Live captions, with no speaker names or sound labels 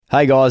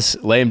Hey guys,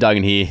 Liam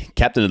Duggan here,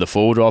 captain of the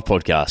 4 Drive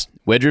podcast.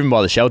 We're driven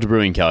by the Shelter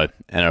Brewing Co.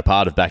 and are a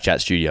part of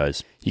Backchat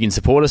Studios. You can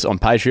support us on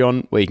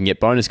Patreon, where you can get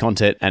bonus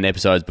content and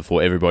episodes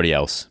before everybody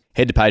else.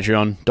 Head to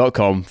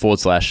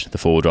patreon.com/the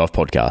 4 Drive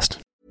podcast.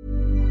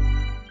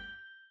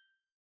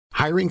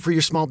 Hiring for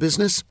your small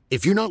business?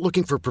 If you're not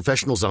looking for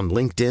professionals on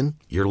LinkedIn,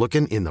 you're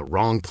looking in the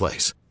wrong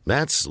place.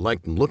 That's like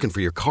looking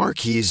for your car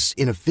keys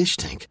in a fish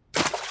tank.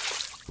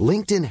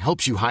 LinkedIn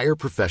helps you hire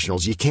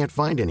professionals you can't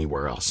find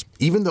anywhere else,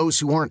 even those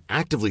who aren't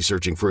actively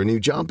searching for a new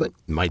job but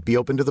might be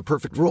open to the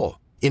perfect role.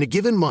 In a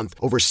given month,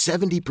 over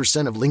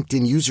 70% of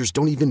LinkedIn users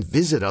don't even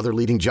visit other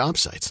leading job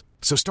sites.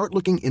 So start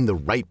looking in the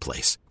right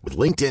place. With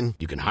LinkedIn,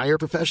 you can hire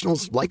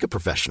professionals like a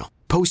professional.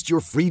 Post your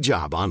free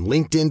job on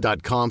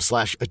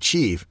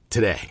linkedin.com/achieve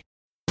today.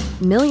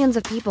 Millions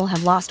of people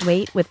have lost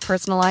weight with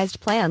personalized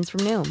plans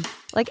from Noom.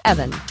 Like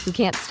Evan, who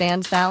can't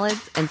stand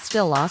salads and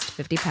still lost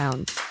 50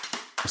 pounds.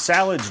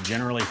 Salads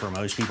generally for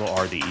most people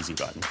are the easy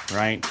button,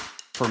 right?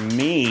 For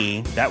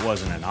me, that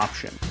wasn't an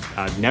option.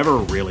 I never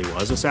really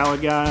was a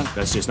salad guy.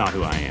 That's just not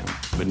who I am.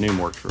 But Noom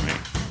worked for me.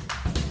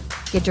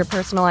 Get your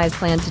personalized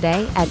plan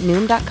today at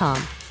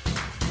Noom.com.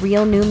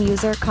 Real Noom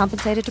user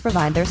compensated to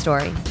provide their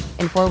story.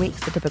 In 4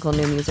 weeks, the typical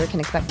Noom user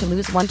can expect to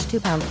lose 1 to 2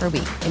 pounds per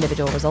week.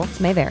 Individual results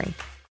may vary.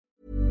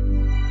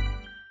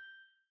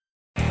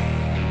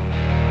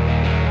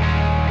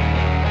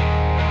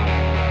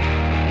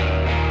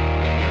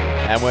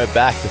 And we're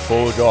back, the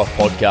 4 Drive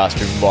podcast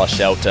driven by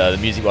Shelter. The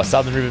music by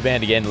Southern River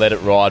Band again, Let It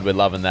Ride. We're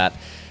loving that.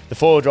 The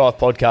 4 Drive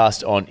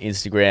podcast on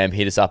Instagram.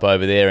 Hit us up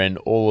over there, and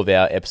all of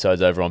our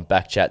episodes over on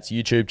Backchat's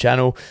YouTube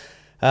channel.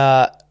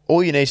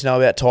 All you need to know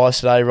about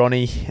Tyres today,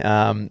 Ronnie.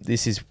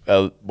 This is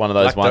one of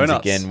those ones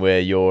donuts again where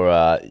you're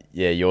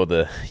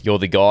the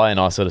guy, and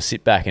I sort of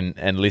sit back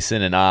and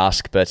listen and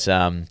ask. But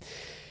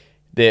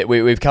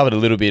we've covered a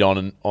little bit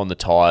on the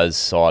Tyres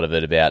side of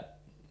it about,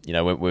 you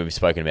know, when we've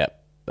spoken about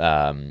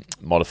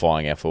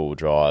modifying our 4-wheel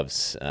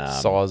drives,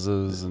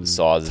 sizes,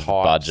 the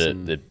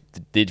budget, the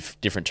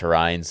different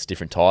terrains,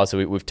 different tyres.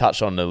 So we've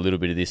touched on a little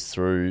bit of this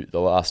through the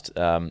last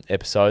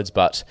episodes,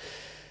 but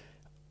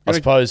I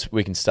suppose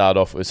we can start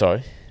off with,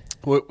 sorry.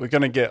 We're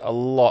going to get a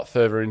lot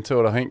further into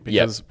it, I think,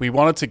 because we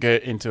wanted to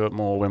get into it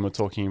more when we're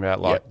talking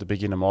about the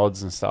beginner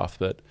mods and stuff,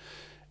 but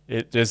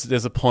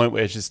there's a point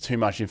where it's just too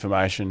much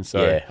information.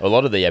 So yeah, a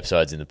lot of the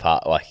episodes in the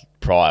part, like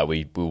prior,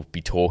 we will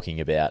be talking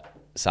about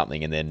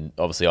something, and then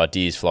obviously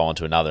ideas flow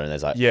onto another, and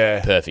there's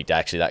perfect,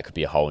 actually that could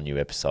be a whole new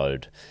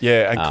episode,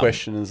 and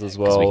questions as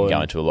well, because we can go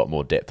into a lot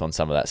more depth on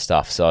some of that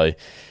stuff. So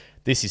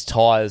this is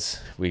Tyres.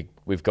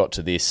 We've got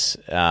to this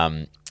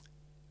right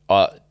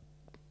off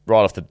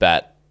the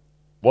bat.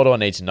 What do I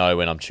need to know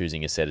when I'm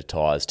choosing a set of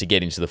tyres to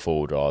get into the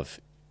 4-wheel drive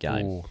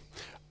game?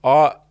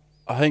 I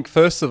think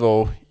first of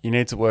all you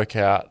need to work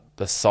out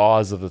the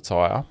size of the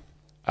tyre.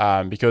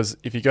 Because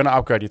if you're going to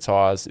upgrade your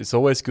tyres, it's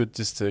always good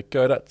just to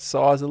go that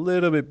size a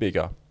little bit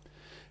bigger,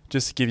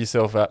 just to give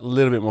yourself a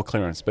little bit more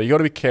clearance. But you got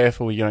to be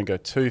careful you don't go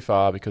too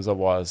far, because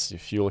otherwise your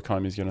fuel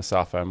economy is going to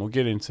suffer, and we'll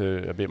get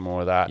into a bit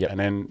more of that. Yep. And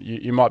then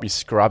you might be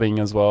scrubbing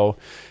as well.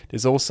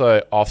 There's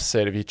also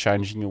offset if you're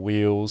changing your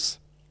wheels.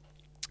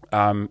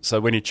 So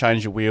when you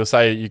change your wheels,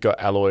 say you've got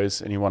alloys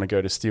and you want to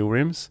go to steel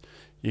rims,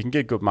 you can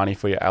get good money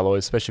for your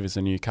alloys, especially if it's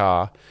a new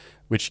car,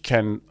 which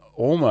can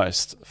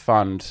almost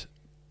fund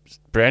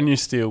brand new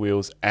steel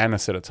wheels and a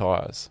set of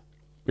tyres,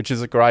 which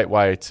is a great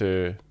way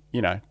to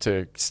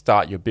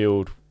start your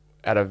build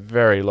at a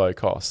very low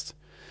cost,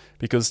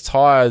 because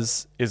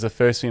tyres is the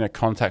first thing that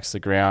contacts the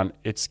ground.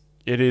 It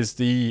is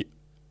the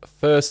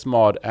first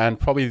mod, and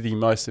probably the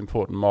most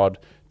important mod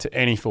to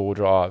any 4-wheel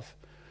drive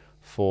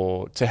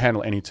to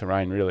handle any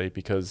terrain, really,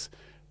 because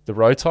the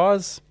road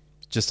tyres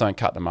just don't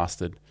cut the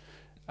mustard.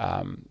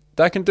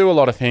 They can do a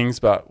lot of things,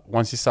 but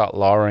once you start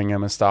lowering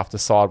them and stuff, the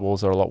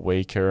sidewalls are a lot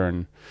weaker,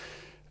 and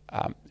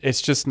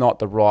it's just not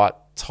the right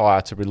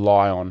tyre to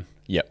rely on.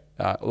 Yep.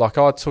 Like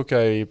I took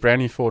a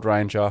brand new Ford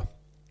Ranger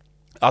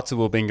up to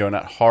Wilbinga on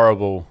that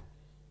horrible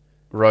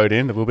road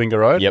the Wilbinga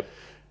Road. Yep.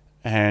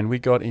 And we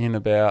got in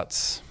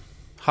about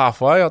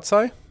halfway, I'd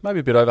say,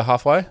 maybe a bit over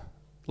halfway.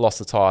 Lost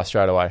the tyre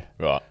straight away.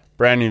 Right.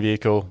 Brand new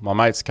vehicle, my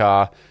mate's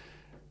car.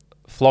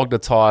 Flogged the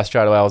tyre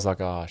straight away. I was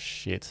like, oh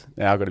shit!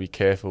 Now I've got to be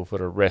careful for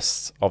the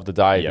rest of the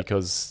day,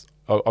 because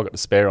I've got the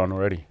spare on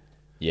already.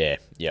 Yeah.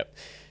 Yep.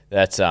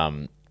 That's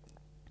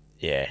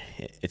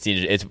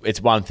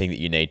it's one thing that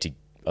you need to,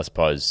 I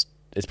suppose,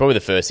 it's probably the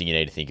first thing you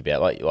need to think about,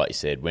 like you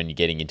said, when you're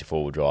getting into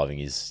 4-wheel driving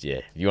is,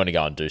 if you want to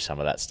go and do some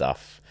of that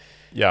stuff,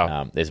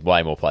 there's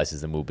way more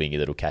places than Wilbinga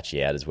that'll catch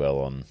you out as well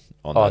on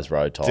those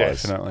road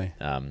tyres. Definitely.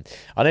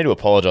 I need to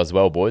apologise as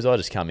well, boys. I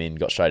just come in,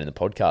 got straight in the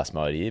podcast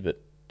mode here,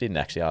 but didn't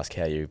actually ask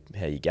how you're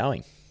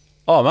going.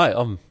 Oh, mate,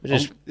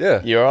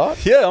 You all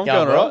right? Yeah, I'm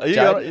going all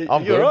right.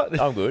 I'm good. Right?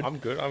 I'm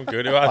good. I'm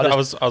good. I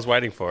was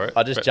waiting for it.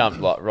 I just jumped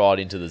right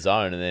into the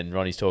zone, and then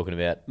Ronnie's talking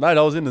about... Mate,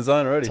 I was in the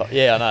zone already.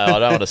 Yeah, I know. I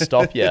don't want to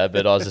stop you,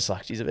 but I was just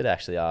like, geez, a bit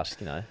actually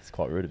asked. It's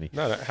quite rude of me.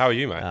 No, how are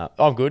you, mate?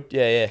 I'm good.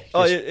 Yeah.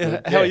 Oh,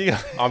 yeah. How are you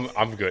going?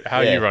 I'm good. How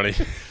are you, Ronnie?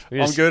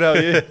 I'm good. How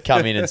are you?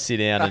 Come in and sit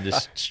down and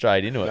just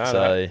straight into it.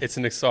 No, it's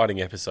an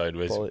exciting episode.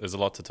 There's a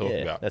lot to talk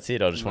about. That's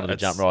it. I just wanted to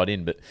jump right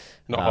in, but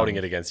not holding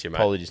it against you, mate.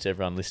 Apologies to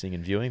everyone listening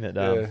and viewing.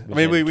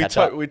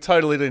 That we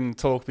totally didn't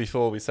talk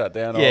before we sat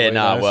down. Yeah,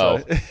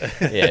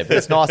 yeah, but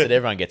it's nice that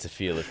everyone gets a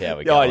feel of how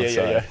we're going.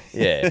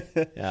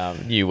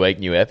 New week,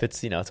 new ep.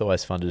 It's it's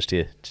always fun just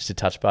to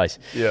touch base.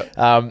 Yeah.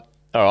 All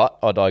right,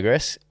 I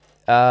digress.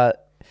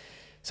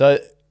 So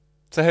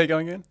how you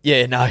going again?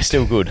 Yeah, no,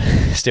 still good.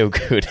 Still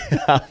good.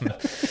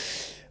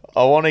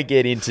 I want to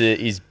get into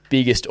is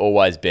biggest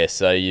always best.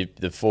 So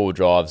the four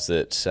drives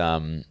that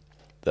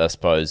I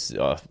suppose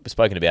I've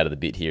spoken about it a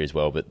bit here as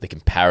well, but the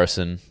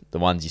comparison, the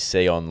ones you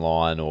see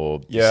online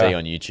or you see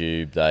on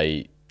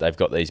YouTube, they've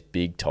got these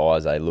big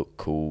tyres. They look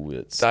cool.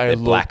 They're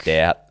blacked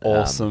out.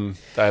 Awesome.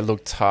 They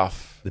look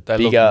tough. They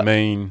look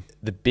mean.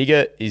 The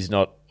bigger is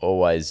not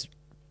always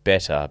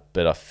better,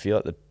 but I feel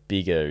like the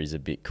bigger is a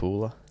bit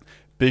cooler.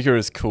 Bigger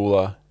is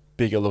cooler.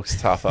 Bigger looks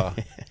tougher.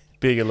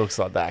 Bigger looks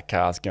like that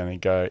car's going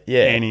to go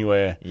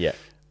anywhere. Yeah.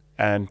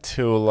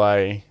 Until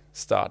they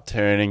start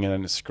turning and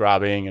then it's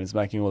scrubbing and it's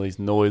making all these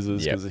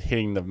noises because it's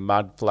hitting the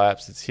mud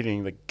flaps, it's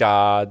hitting the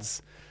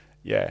guards.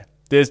 Yeah.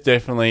 There's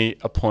definitely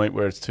a point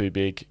where it's too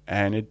big,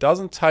 and it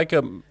doesn't take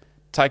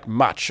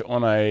much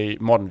on a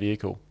modern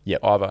vehicle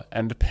either.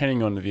 And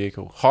depending on the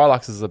vehicle,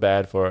 Hiluxes are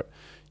bad for it.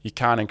 You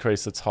can't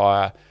increase the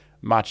tyre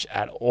much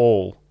at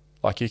all.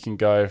 Like you can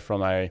go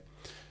from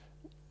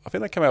I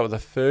think they come out with a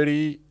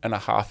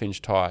 30.5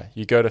 inch tyre.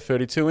 You go to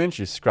 32 inch,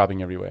 you're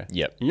scrubbing everywhere.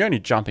 Yep. You're only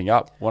jumping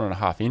up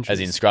 1.5 inches.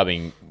 As in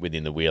scrubbing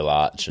within the wheel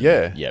arch.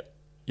 Yeah.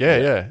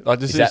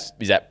 Like is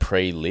that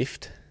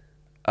pre-lift?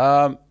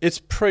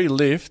 It's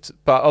pre-lift,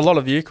 but a lot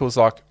of vehicles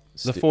like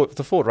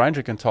the Ford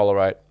Ranger can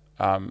tolerate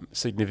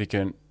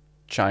significant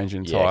change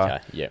in tyre.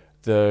 Okay. Yeah.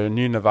 The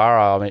new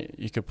Navara, I mean,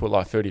 you could put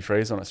like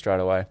 33s on it straight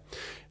away.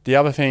 The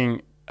other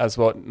thing as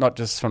well, not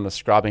just from the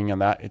scrubbing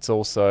and that, it's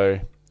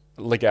also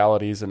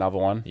legality is another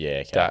one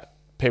that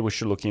people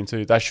should look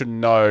into. They should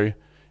know.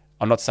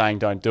 I'm not saying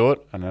don't do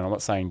it, and I'm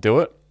not saying do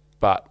it,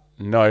 but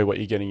know what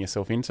you're getting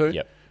yourself into.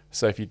 Yep.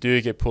 So if you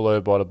do get pulled over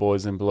by the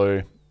boys in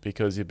blue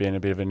because you're being a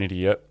bit of an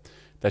idiot,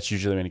 that's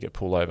usually when you get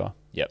pulled over.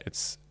 Yep.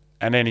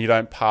 And then you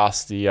don't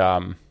pass the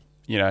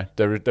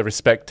the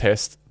respect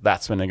test.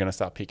 That's when they're going to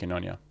start picking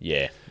on you.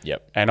 Yeah.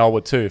 Yep. And I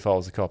would too if I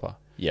was a copper.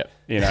 Yep.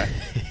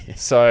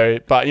 So,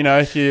 but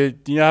if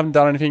you haven't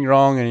done anything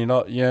wrong and you're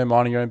not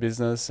minding your own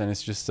business and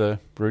it's just a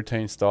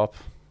routine stop,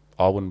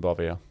 I wouldn't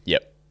bother you.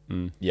 Yep.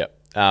 Yep.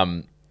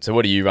 So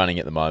what are you running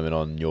at the moment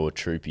on your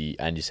Troopy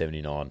and your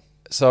 79?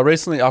 So I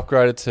recently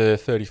upgraded to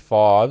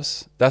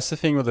 35s. That's the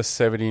thing with the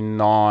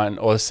 79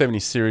 or the 70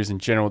 series in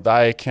general.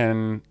 They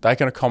can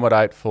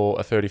accommodate for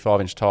a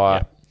 35 inch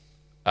tyre,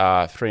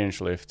 3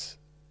 inch lift,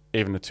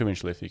 even a 2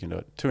 inch lift. You can do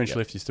it. 2 inch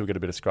lift, you still get a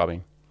bit of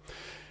scrubbing.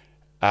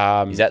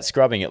 Is that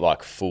scrubbing at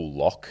like full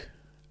lock?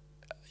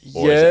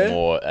 Or is it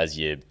more as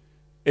you...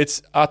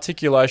 It's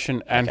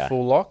articulation and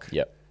full lock.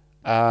 Yep.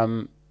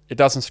 It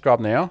doesn't scrub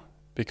now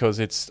because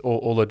it's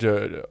all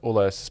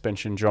the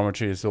suspension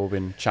geometry has all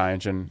been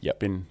changed and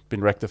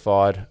been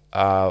rectified.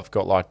 I've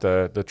got like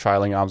the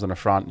trailing arms on the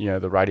front,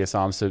 the radius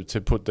arms to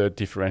put the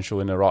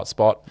differential in the right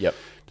spot. Yep.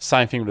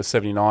 Same thing with the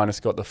 79. It's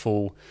got the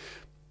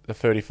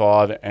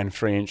 35 and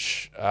 3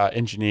 inch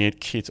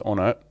engineered kit on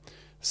it.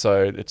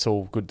 So it's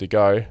all good to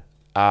go.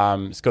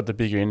 It's got the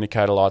bigger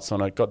indicator lights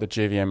on it, got the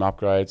GVM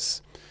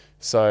upgrades.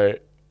 So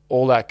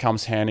all that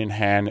comes hand in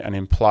hand and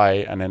in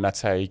play, and then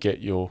that's how you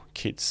get your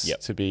kits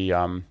to be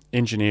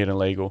engineered and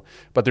legal.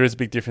 But there is a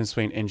big difference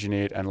between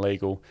engineered and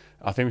legal.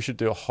 I think we should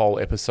do a whole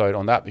episode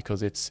on that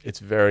because it's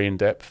very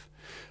in-depth.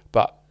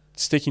 But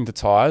sticking to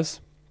tyres,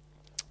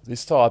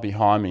 this tyre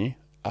behind me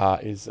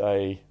is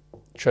a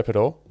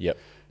Trepidor. Yep.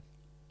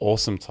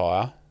 Awesome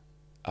tyre.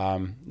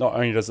 Not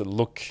only does it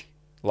look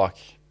like...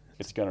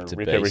 it's going to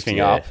rip everything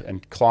up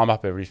and climb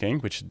up everything,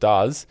 which it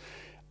does.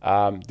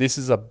 This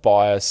is a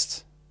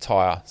biased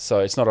tyre, so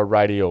it's not a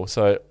radial.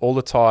 So all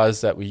the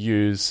tyres that we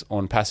use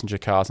on passenger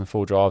cars and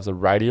full drives are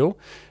radial,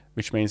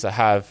 which means they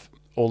have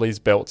all these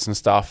belts and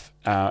stuff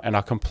and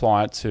are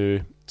compliant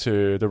to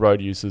the road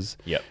users.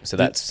 Yep. So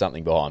that's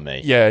something behind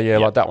me. Yeah,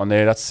 like that one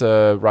there. That's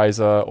a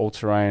Razor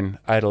All-Terrain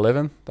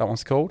 811, that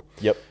one's called.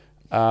 Yep.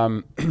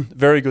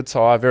 Very good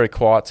tyre, very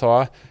quiet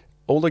tyre.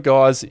 All the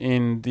guys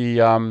in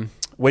the...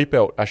 Wheat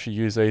Belt actually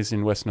use these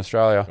in Western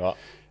Australia.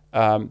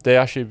 Right. They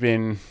actually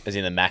been... As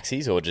in the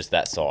maxis or just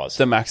that size?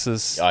 The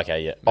maxes.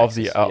 Okay, yeah. Of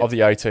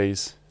the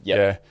ATs. Yep.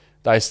 Yeah.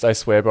 They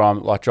swear by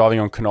them, like driving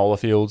on canola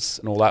fields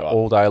and all that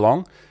all day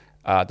long.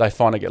 They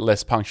find they get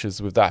less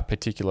punctures with that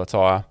particular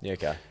tyre. Yeah,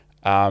 okay.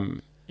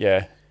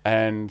 Yeah.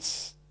 And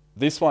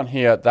this one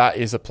here, that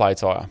is a play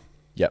tyre.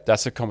 Yep.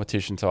 That's a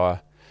competition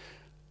tyre.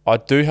 I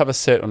do have a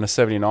set on the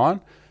 79,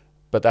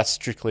 but that's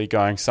strictly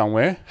going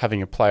somewhere,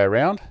 having a play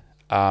around.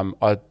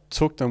 I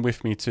took them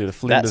with me to the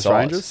Flinders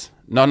Ranges.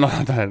 No,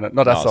 not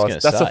that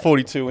size. That's a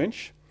 42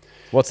 inch.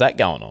 What's that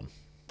going on?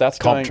 That's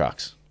comp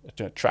trucks.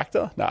 A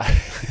tractor? No.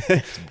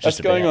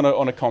 That's going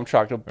on a comp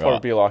truck. It'll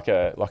probably be like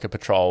a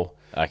patrol.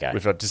 Okay.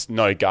 With just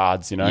no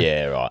guards,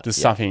 Yeah, right.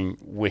 Just something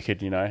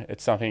wicked,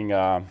 It's something,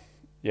 a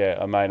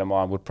mate of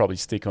mine would probably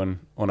stick on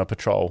a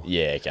patrol.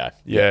 Yeah, okay.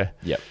 Yeah.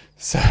 Yep.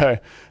 So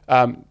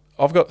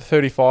I've got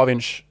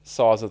 35-inch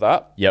size of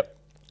that. Yep.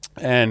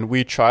 And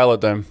we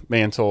trailered them,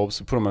 me and Torbs,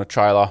 we put them on a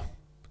trailer,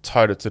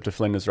 towed it to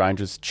Flinders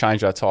Ranges,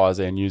 changed our tyres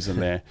there and used them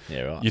there.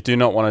 Yeah, right. You do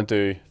not want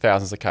to do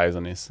thousands of Ks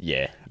on this.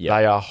 Yeah.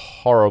 They are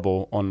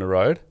horrible on the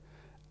road.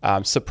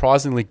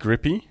 Surprisingly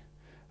grippy.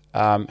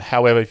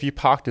 However, if you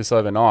park this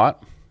overnight,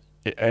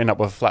 you end up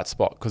with a flat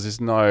spot because there's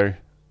no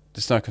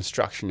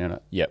construction in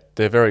it. Yep.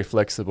 They're very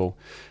flexible.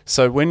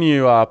 So when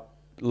you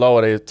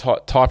lower the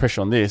tyre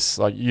pressure on this,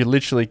 like you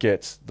literally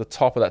get the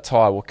top of that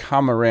tyre will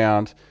come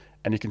around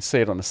and you can see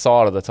it on the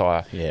side of the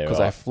tyre because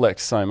they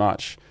flex so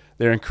much.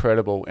 They're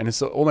incredible. And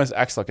it almost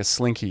acts like a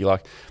slinky.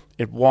 Like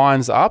it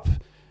winds up,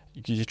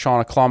 you're trying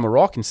to climb a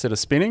rock instead of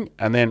spinning,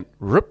 and then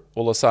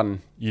all of a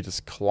sudden you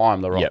just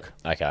climb the rock. Yep.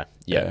 Okay.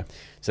 Yeah.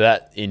 So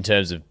that, in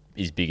terms of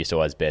is biggest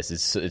always best,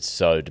 it's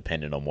so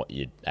dependent on what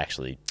you're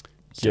actually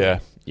doing. Yeah.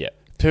 Yeah.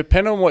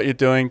 Depending on what you're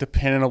doing,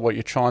 depending on what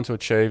you're trying to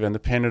achieve, and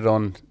dependent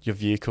on your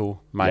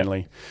vehicle mainly.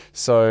 Yep.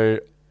 So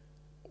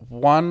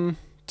 1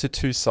 to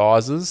 2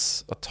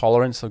 sizes of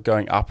tolerance of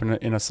going up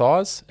in a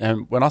size.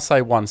 And when I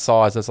say one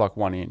size, that's like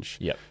 1 inch.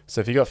 Yep.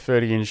 So if you got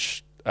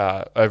 30-inch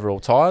overall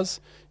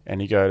tyres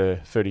and you go to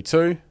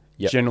 32,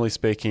 generally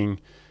speaking,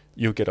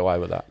 you'll get away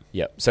with that.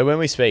 Yep. So when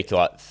we speak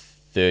like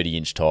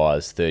 30-inch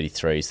tyres,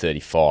 33s,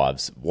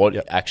 35s,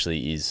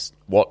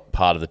 what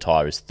part of the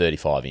tyre is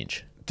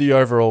 35-inch? The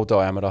overall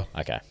diameter.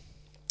 Okay.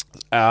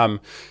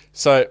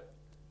 So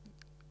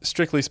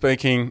strictly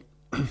speaking,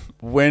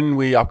 when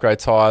we upgrade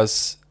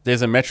tyres,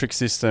 there's a metric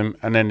system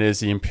and then there's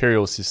the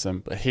imperial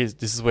system. But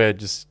this is where it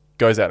just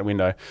goes out the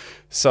window.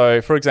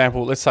 So, for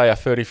example, let's say a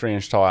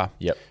 33-inch tyre.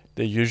 Yep.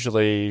 They're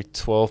usually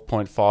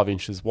 12.5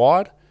 inches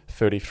wide,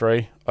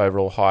 33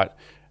 overall height.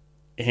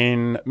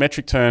 In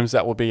metric terms,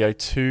 that will be a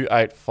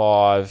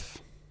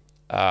 285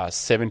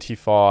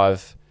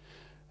 75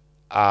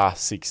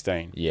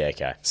 R16. Yeah,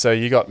 okay. So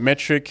you got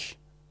metric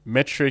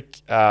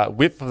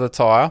width of the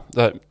tyre.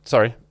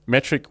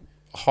 Metric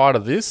height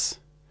of this.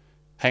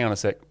 Hang on a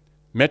sec.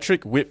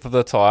 Metric width of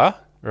the tyre,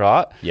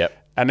 right? Yep.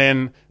 And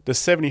then the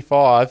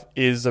 75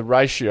 is the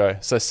ratio.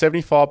 So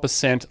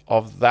 75%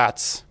 of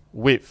that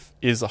width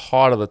is the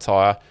height of the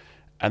tyre,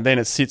 and then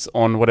it sits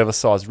on whatever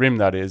size rim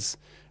that is.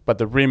 But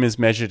the rim is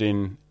measured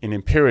in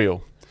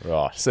imperial.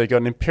 Right. So you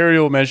got an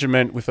imperial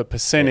measurement with a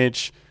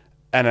percentage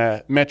and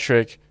a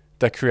metric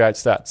that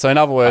creates that. So in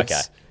other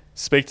words,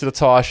 speak to the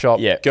tyre shop,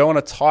 go on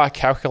a tyre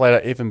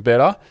calculator even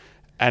better,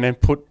 and then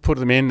put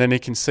them in, then you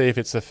can see if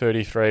it's a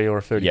 33 or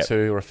a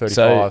 32 or a 35.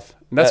 So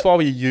and that's why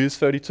we use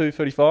 32,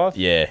 35.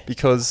 Yeah.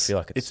 Because I feel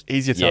like it's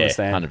easier to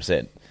understand.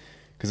 100%.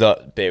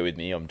 Because bear with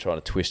me, I'm trying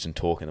to twist and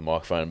talk in the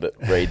microphone, but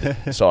read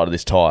the side of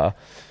this tyre.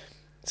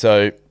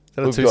 So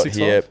we've got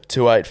here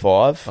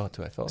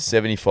 285,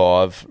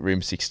 75,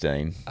 rim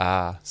 16.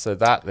 So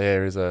that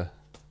there is a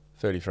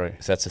 33.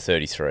 So that's a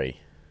 33.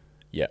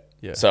 Yeah.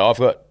 Yeah. So I've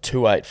got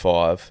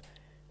 285,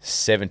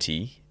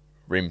 70,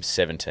 rim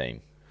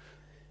 17.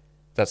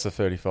 That's a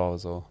 35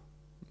 as well.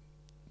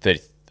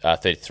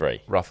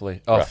 33.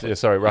 Roughly. Oh,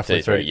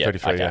 roughly 33,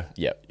 okay.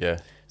 Yeah.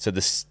 So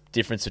the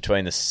difference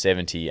between the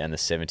 70 and the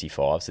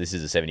 75, so this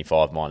is a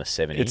 75 minus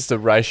 70. It's the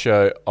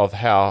ratio of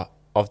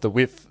the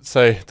width.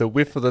 So the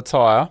width of the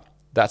tyre,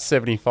 that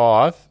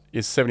 75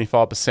 is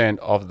 75%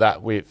 of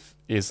that width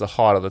is the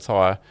height of the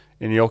tyre.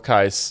 In your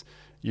case,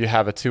 you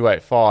have a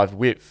 285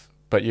 width,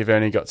 but you've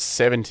only got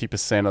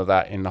 70% of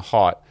that in the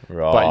height.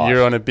 Right. But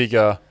you're on a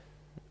bigger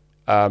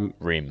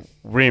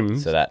rim.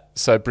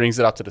 So it brings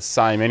it up to the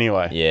same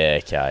anyway. Yeah,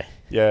 okay.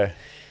 Yeah.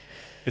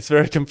 It's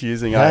very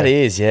confusing. That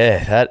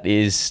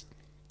is.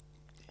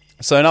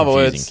 So in other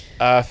words,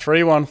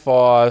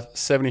 315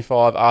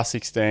 75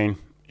 R16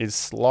 is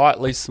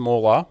slightly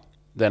smaller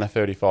than a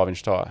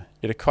 35-inch tyre.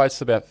 It equates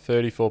to about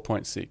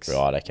 34.6.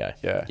 Right, okay.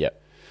 Yeah.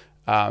 Yep.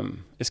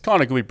 It's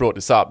kind of good we brought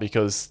this up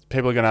because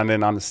people are going to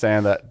then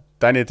understand that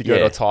they need to go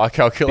to a tyre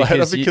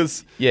calculator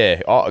because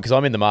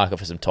I'm in the market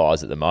for some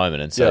tyres at the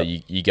moment, and so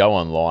you go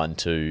online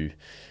to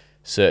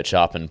search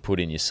up and put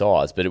in your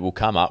size, but it will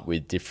come up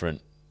with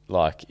different,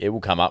 like it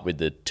will come up with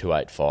the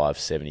 285,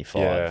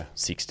 75,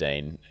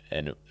 16,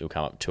 and it will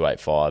come up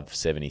 285,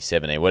 70,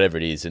 17, whatever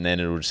it is, and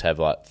then it will just have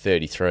like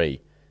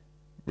 33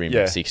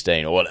 rim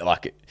 16 or what,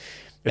 like.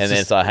 And then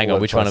it's like, hang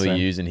on, which one are we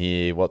using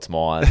here? What's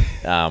mine?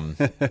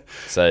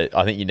 So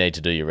I think you need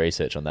to do your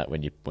research on that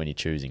when you're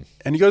choosing.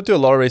 And you got to do a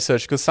lot of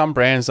research because some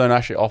brands don't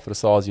actually offer the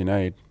size you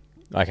need.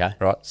 Okay.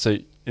 Right. So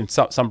in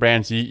some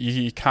brands,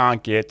 you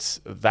can't get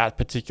that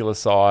particular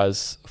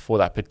size for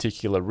that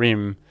particular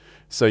rim.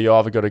 So you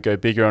either got to go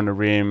bigger on the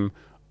rim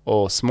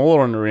or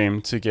smaller on the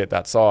rim to get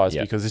that size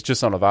because it's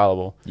just not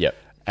available. Yep.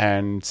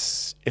 And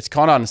it's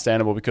kind of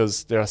understandable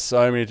because there are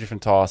so many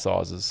different tyre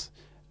sizes.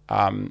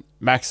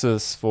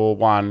 Maxxis, for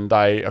one,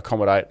 they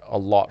accommodate a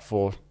lot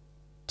for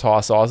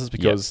tyre sizes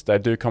because they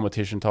do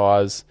competition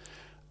tyres.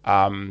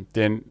 And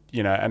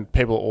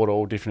people order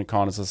all different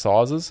kinds of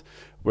sizes.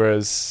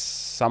 whereas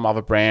some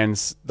other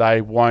brands,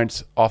 they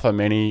won't offer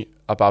many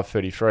above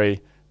 33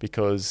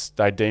 because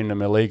they deem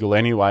them illegal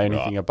anyway,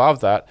 anything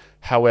above that.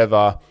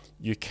 However,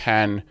 you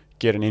can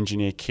get an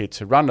engineer kit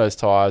to run those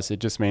tyres. It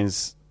just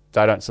means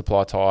they don't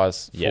supply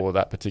tyres for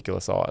that particular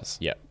size.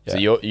 Yeah. So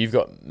you've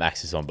got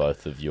Maxxis on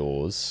both of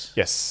yours.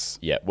 Yes.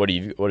 Yeah. What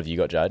have you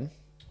got, Jaden?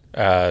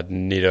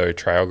 Nido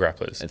trail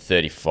grapplers. And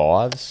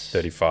 35s?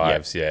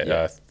 35s,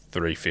 yeah.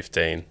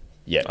 315.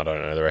 Yeah. I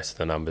don't know the rest of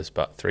the numbers,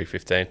 but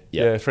 315.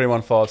 Yeah,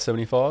 315,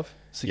 75.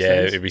 16s.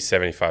 Yeah, it'd be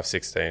 75,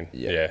 16.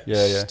 Yeah.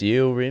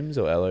 Steel rims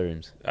or alloy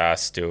rims?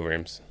 Steel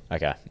rims.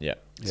 Okay, yeah.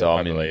 So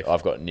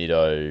I've got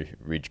Nido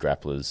Ridge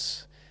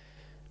grapplers,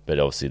 but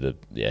obviously the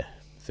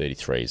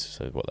 33s,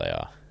 so what they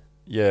are.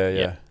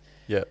 Yeah.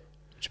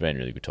 Which have been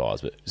really good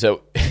tyres. But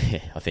so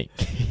I think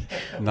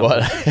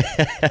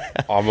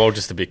I'm all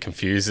just a bit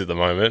confused at the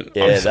moment.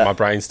 Yeah, my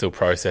brain's still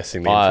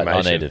processing the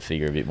information. I need to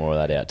figure a bit more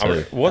of that out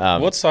too.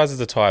 What size is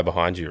the tyre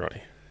behind you,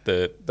 Ronnie?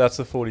 That's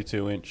a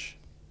 42-inch.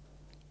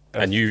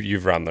 And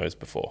you've run those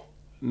before?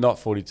 Not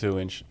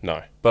 42-inch.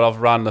 No. But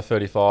I've run the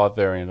 35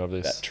 variant of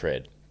this. That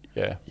tread.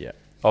 Yeah.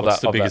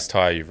 What's the biggest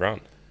tyre you've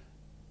run?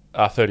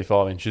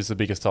 35-inch is the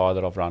biggest tyre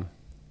that I've run.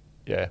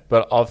 Yeah.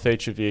 But I've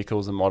featured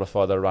vehicles and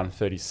modified that run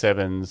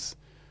 37s,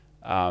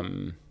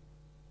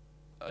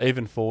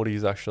 even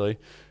 40s actually.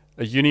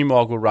 A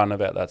Unimog will run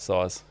about that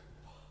size.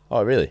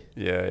 Oh, really?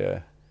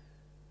 Yeah.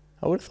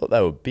 I would have thought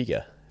they were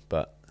bigger,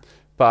 but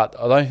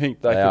I don't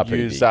think they could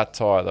use big. that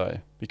tyre though,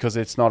 because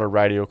it's not a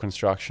radial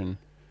construction.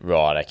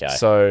 Right, okay.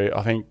 So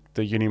I think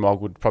the Unimog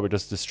would probably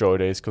just destroy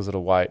these because of the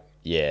weight.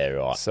 Yeah,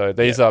 right. So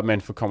these are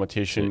meant for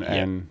competition,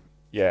 and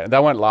they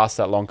won't last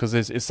that long because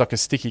it's like a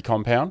sticky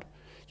compound.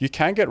 You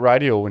can get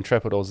radial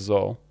Intrepidors as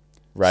well.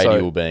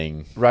 Radial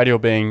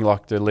being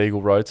like the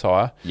legal road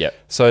tyre. Yep.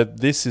 So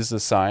this is the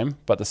same,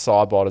 but the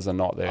side biters are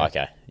not there.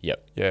 Okay.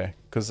 Yep. Yeah,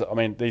 because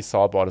these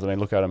side biters.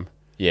 Look at them.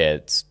 Yeah,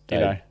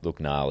 they look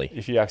gnarly.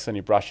 If you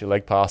accidentally brush your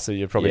leg past it,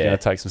 you're probably going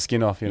to take some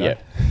skin off. Yeah,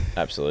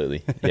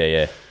 absolutely.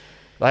 Yeah.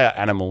 They are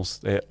animals.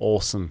 They're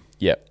awesome.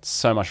 Yep.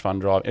 So much fun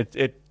driving.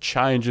 It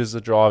changes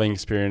the driving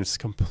experience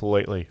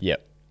completely.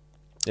 Yep.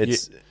 You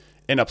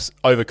end up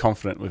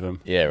overconfident with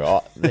them. Yeah,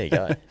 right. There you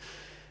go.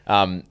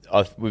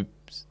 We're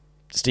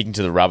sticking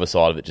to the rubber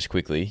side of it just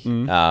quickly.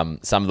 Some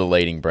of the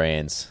leading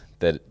brands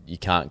that you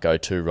can't go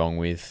too wrong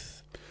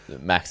with.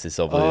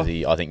 Maxxis,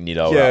 obviously. I think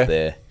Nido are up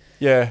there.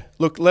 Yeah.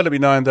 Look, let it be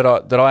known that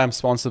I am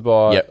sponsored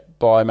by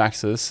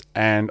Maxxis,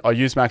 and I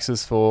used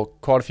Maxxis for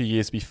quite a few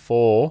years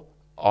before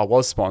I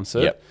was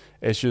sponsored. Yep.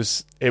 It's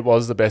just, it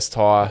was the best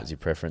tyre. That was your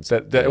preference.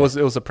 It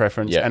was a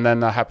preference. Yep. And then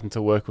they happened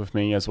to work with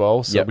me as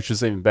well, which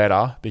is even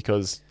better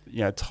because,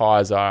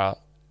 tyres are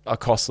a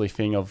costly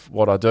thing of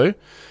what I do.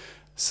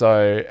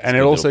 So, and it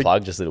also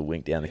plug, just a little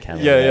wink down the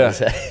camera.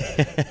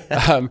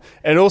 Yeah.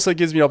 It also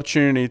gives me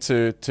opportunity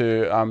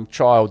to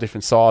trial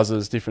different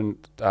sizes,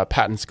 different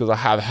patterns, because I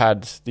have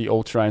had the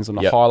all-terrains on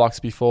the Hilux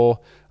before.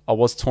 I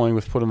was toying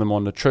with putting them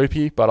on the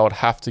Troopy, but I'd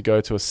have to go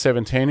to a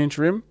 17-inch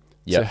rim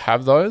to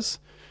have those.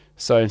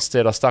 So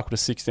instead, I stuck with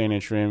a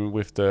 16-inch rim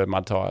with the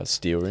mud tyres.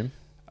 Steel rim?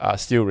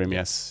 Steel rim,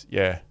 yes.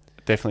 Yeah,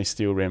 definitely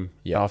steel rim.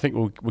 Yeah, I think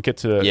we'll get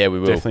to we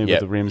will. Definitely with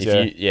the rims,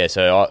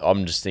 So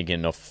I'm just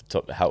thinking off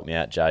top, help me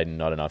out,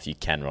 Jaden. I don't know if you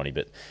can, Ronnie,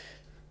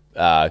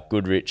 but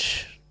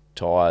Goodrich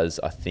tyres,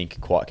 I think,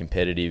 quite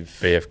competitive.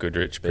 BF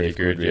Goodrich, pretty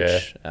good,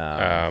 Goodrich.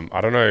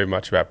 I don't know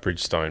much about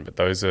Bridgestone, but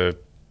those are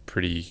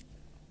pretty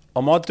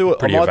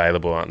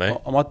available, aren't they?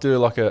 I might do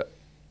like a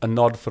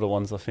nod for the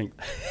ones I think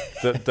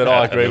that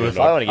I agree with.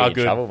 I want to get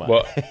in trouble, mate.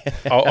 Well,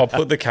 I'll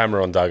put the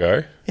camera on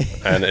Duggo,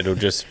 and it'll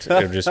just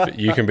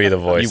you can be the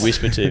voice. You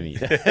whisper to me.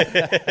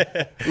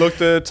 Look,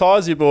 the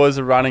tyres you boys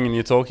are running and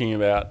you're talking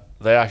about,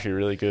 they're actually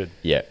really good.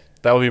 Yeah,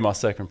 that would be my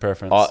second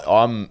preference.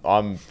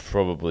 I'm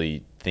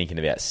probably thinking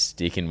about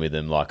sticking with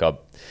them.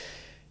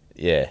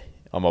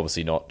 I'm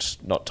obviously not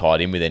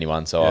tied in with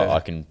anyone, so I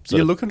can.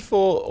 You're looking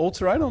for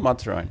all-terrain or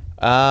mud-terrain?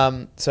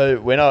 So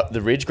when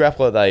the Ridge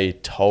Grappler, they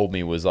told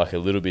me was like a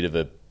little bit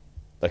of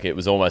it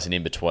was almost an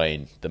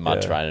in-between the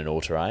mud-terrain and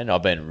all-terrain.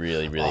 I've been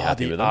really, really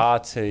happy with them.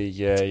 RT,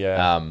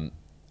 yeah.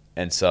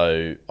 And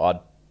so I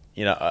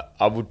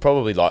would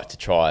probably like to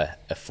try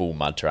a full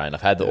mud-terrain.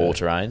 I've had the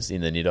all-terrains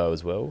in the Nido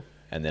as well,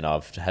 and then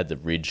I've had the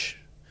Ridge.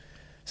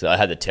 So I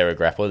had the Terra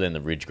Grappler, then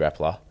the Ridge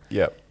Grappler.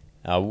 Yep.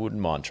 I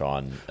wouldn't mind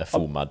trying a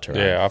full mud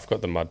terrain. Yeah, I've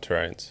got the mud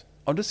terrains.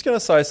 I'm just going to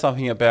say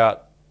something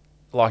about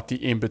like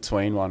the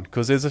in-between one,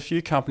 because there's a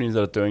few companies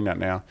that are doing that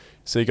now.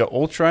 So you got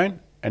all-terrain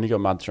and you got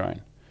mud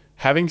terrain.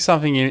 Having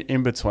something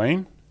in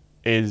between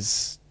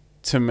is,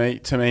 to me,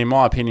 in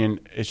my opinion,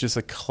 it's just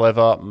a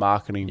clever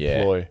marketing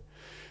ploy.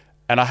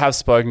 And I have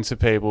spoken to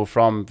people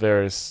from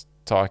various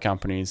tyre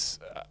companies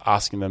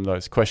asking them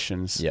those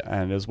questions. Yep.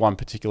 And there's one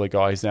particular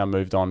guy, he's now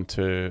moved on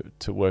to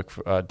work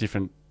for a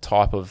different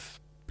type of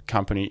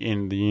company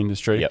in the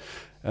industry. Yep.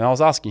 And I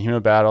was asking him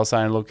about it. I was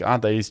saying, look,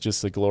 aren't these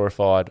just a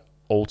glorified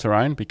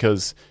all-terrain?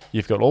 Because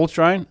you've got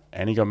all-terrain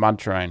and you've got mud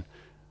terrain.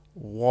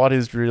 What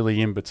is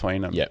really in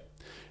between them? Yep.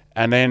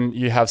 And then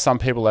you have some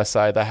people that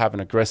say they have an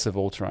aggressive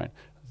all-terrain.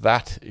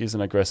 that is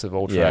an aggressive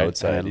all terrain. I would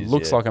say and it it is,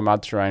 looks like a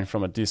mud terrain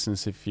from a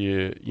distance if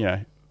you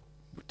know,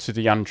 to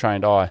the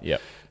untrained eye.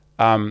 Yep.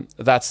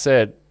 That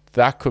said,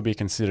 that could be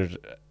considered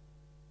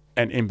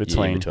an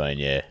in-between. In-between,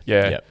 yeah.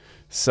 Yeah. Yep.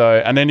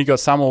 So, and then you got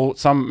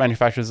some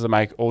manufacturers that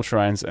make all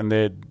terrains, and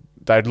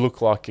they'd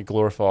look like a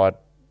glorified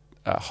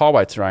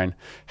highway terrain.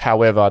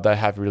 However, they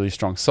have really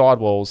strong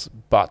sidewalls,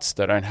 but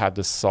they don't have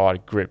the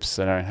side grips.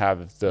 They don't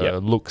have the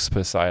looks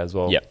per se as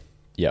well. Yep.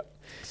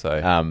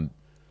 So,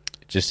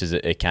 just as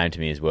it came to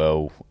me as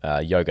well,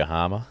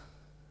 Yokohama,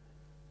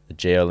 the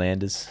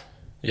Geolanders.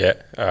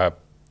 Yeah.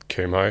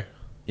 Kumo.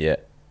 Yeah.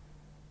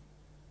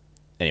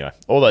 Anyway,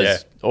 all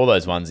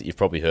those ones that you've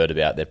probably heard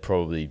about, you're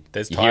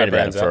hearing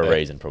about them for a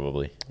reason,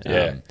 probably.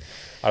 Yeah.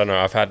 I don't know.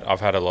 I've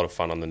had a lot of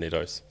fun on the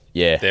Nittos.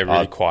 Yeah, they're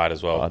really quiet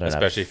as well,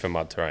 especially for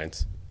mud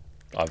terrains.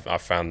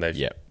 I've found they've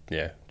just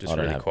I don't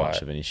really have quiet.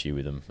 much of an issue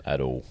with them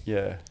at all.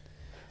 yeah.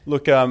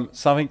 Look,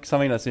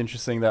 something that's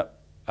interesting that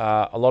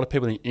a lot of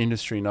people in the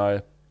industry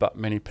know, but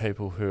many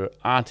people who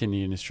aren't in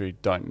the industry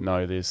don't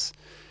know this.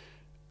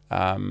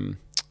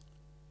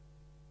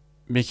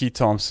 Mickey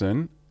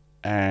Thompson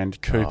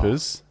and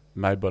Coopers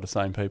made by the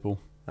same people.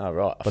 Oh,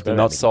 right. But they're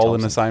not sold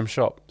in the same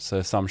shop.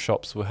 So some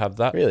shops will have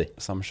that. Really?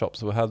 Some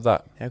shops will have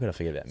that. How could I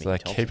forget about Mickey So they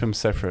Thompson? keep them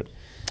separate.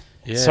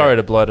 Yeah. Sorry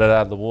to blow that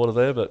out of the water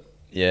there, but...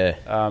 Yeah.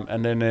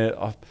 And then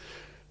I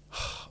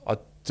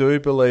do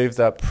believe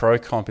that Pro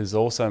Comp is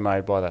also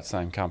made by that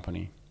same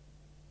company.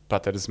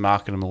 But they just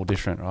market them all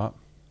different, right?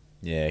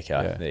 Yeah, okay.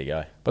 Yeah. There you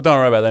go. But don't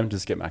worry about them,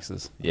 just get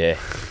Maxes. Yeah.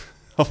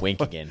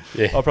 Wink again.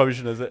 Yeah. I probably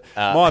shouldn't have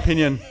said my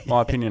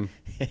opinion.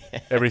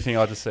 Everything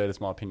I just said is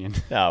my opinion.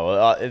 No,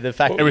 well, the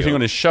fact Everything on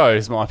this show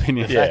is my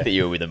opinion. the fact that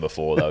you were with them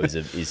before, though,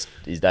 is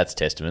that's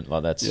testament.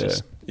 Like, that's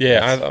just...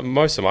 Yeah,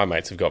 most of my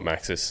mates have got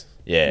Maxxis.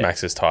 Yeah.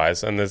 Maxxis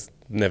tyres, and there's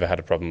never had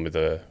a problem with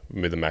a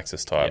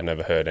Maxxis tyre. I've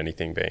never heard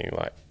anything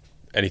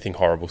anything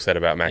horrible said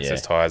about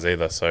Maxxis tyres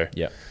either. So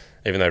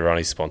even though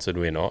Ronnie's sponsored,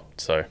 we're not.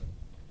 So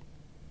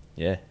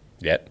yeah.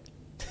 Yet.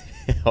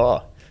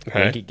 Oh,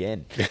 wink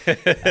again.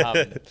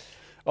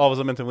 Was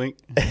I meant to wink?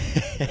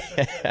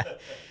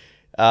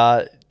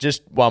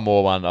 Just one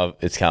more one.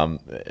 It's come...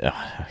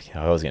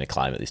 I was going to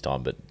claim it this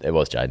time, but it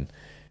was Jaden.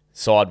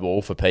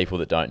 Sidewall, for people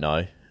that don't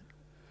know,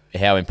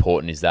 how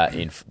important is that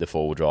in the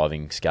four-wheel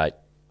driving skate?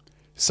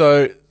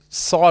 So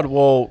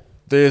sidewall,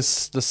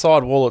 there's the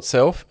sidewall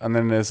itself, and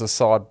then there's the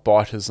side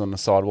biters on the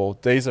sidewall.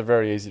 These are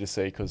very easy to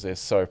see because they're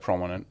so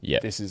prominent.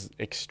 Yep. This is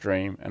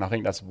extreme, and I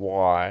think that's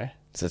why...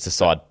 So it's a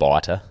side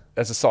biter.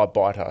 It's a side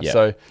biter. Yep.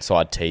 So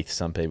side teeth,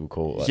 some people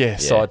call it. Yeah,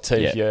 side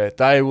teeth, yeah.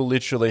 They will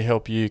literally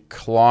help you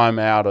climb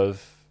out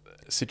of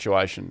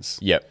situations.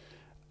 Yep.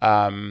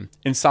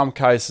 In some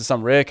cases,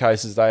 some rare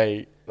cases,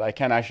 they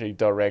can actually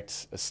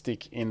direct a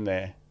stick in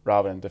there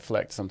rather than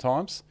deflect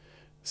sometimes.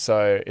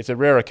 So it's a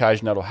rare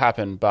occasion that'll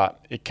happen,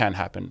 but it can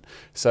happen.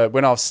 So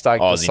when I've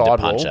staked the sidewall...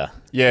 puncher.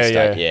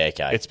 Yeah,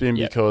 okay. It's been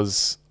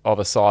because of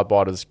a side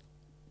biter's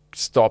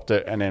stopped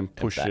it and then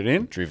pushed it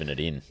in. Driven it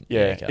in.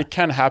 Yeah, okay. it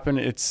can happen.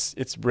 It's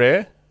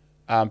rare,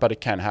 but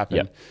it can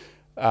happen.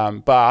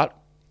 Yep. But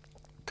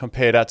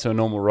compare that to a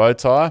normal road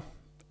tyre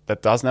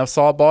that doesn't have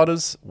side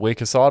biters,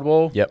 weaker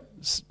sidewall. Yep.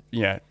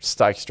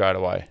 Stake straight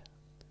away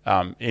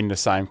in the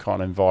same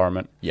kind of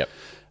environment. Yep.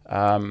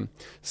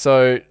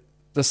 So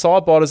the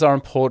side biters are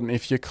important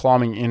if you're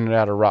climbing in and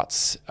out of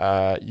ruts.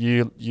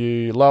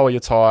 You lower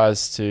your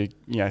tyres to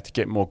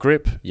get more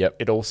grip. Yep.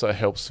 It also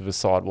helps with the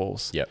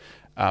sidewalls. Yep.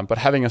 But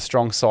having a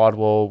strong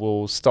sidewall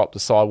will stop the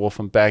sidewall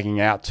from bagging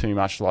out too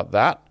much like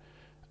that,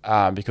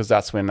 because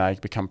that's when they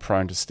become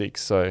prone to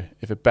sticks. So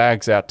if it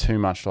bags out too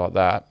much like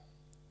that,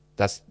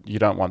 you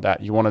don't want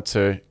that. You want it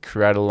to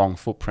create a long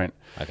footprint.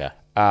 Okay.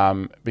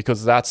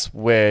 Because that's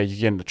where you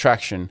get the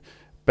traction.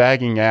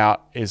 Bagging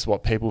out is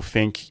what people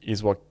think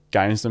is what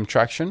gains them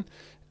traction.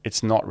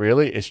 It's not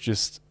really. It's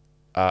just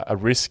a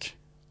risk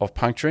of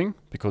puncturing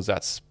because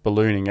that's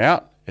ballooning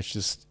out. It's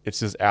just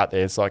out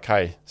there. It's like,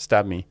 hey,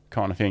 stab me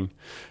kind of thing.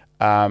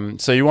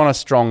 So you want a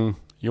strong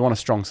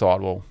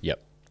sidewall.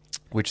 Yep.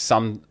 Which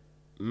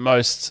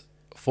most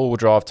four-wheel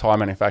drive tyre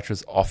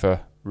manufacturers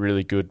offer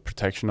really good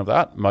protection of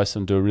that. Most of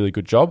them do a really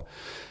good job.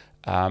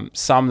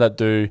 Some that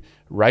do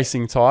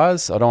racing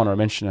tyres, I don't want to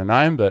mention a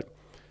name, but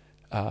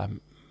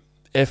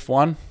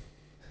F1.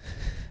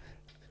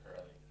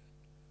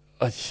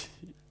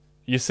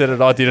 You said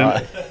it, I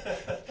didn't.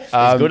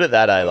 He's good at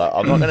that, eh? Like,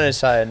 I'm not going to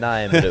say a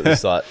name, but it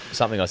was like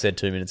something I said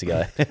 2 minutes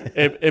ago.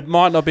 It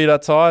might not be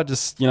that tyre,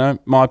 just,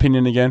 my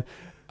opinion again.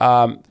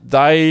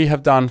 They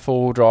have done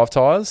four-wheel drive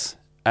tyres,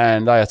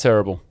 and they are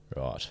terrible.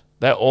 Right.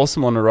 They're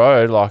awesome on the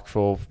road, like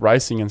for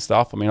racing and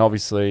stuff. I mean,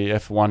 obviously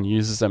F1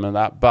 uses them and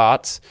that,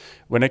 but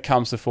when it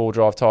comes to four-wheel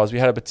drive tyres, we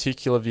had a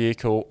particular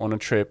vehicle on a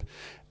trip,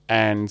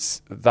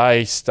 and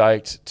they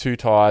staked 2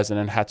 tyres and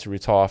then had to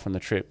retire from the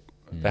trip.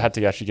 They had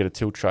to actually get a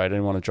tilt tray. They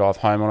didn't want to drive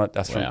home on it.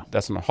 That's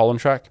on a Holland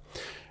track.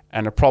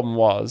 And the problem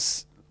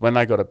was, when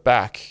they got it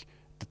back,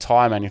 the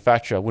tyre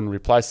manufacturer wouldn't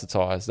replace the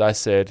tyres. They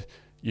said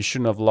you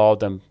shouldn't have lowered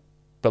them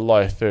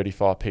below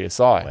 35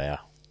 PSI. Wow.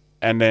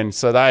 And then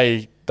so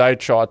they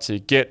tried to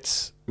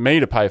get me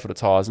to pay for the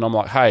tyres, and I'm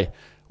like, hey,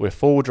 we're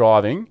full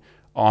driving.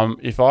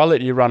 If I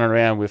let you run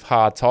around with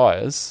hard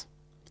tyres,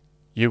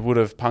 you would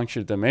have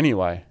punctured them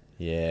anyway.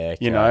 Yeah, okay.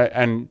 You know,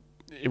 and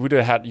you would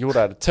have had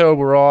a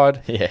terrible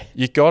ride. Yeah.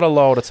 You got to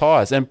lower the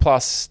tyres, and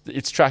plus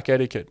it's track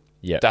etiquette.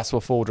 Yeah, that's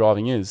what full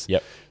driving is.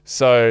 Yep.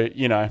 So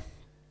you know,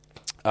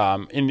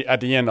 at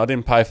the end, I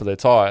didn't pay for their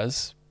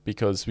tyres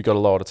because we got to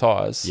lower the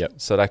tyres. Yep.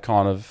 So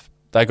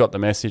they got the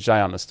message,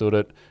 they understood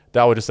it.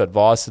 They were just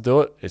advised to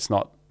do it. It's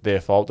not their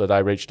fault that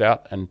they reached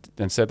out and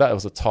said that. It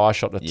was a tyre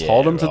shop that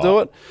told them to do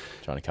it.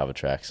 Trying to cover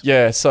tracks.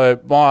 Yeah, so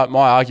my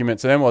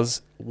argument to them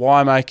was,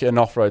 why make an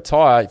off-road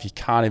tyre if you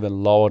can't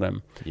even lower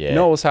them? Yeah. You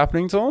know what was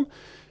happening to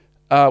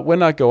them? When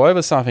they go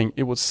over something,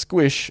 it would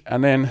squish,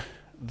 and then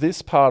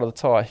this part of the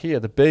tyre here,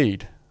 the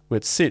bead, where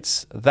it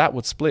sits, that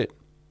would split.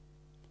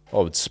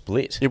 Oh, it would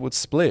split? It would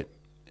split.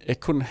 It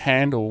couldn't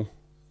handle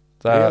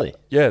Really?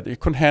 Yeah, it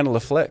couldn't handle the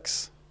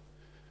flex.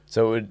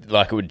 So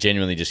it would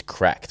genuinely just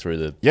crack through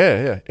the...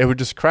 Yeah. It would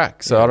just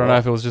crack. So I don't know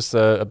if it was just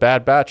a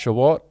bad batch or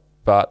what,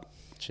 but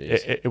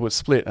it would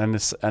split. And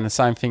the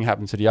same thing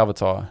happened to the other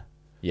tyre.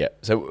 Yeah.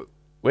 So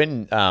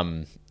when,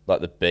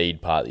 like the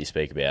bead part that you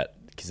speak about,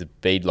 because the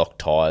bead lock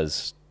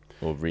tyres...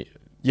 What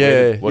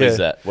is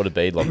that? What are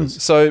bead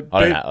lockers? So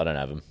I don't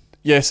have them.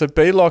 Yeah, so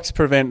bead locks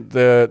prevent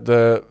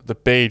the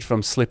bead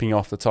from slipping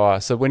off the tyre.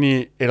 So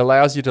it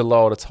allows you to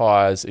lower the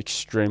tyres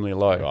extremely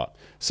low. Right.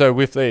 So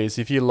with these,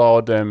 if you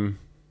lowered them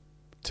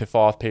to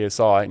 5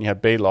 psi and you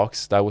have bead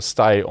locks, they will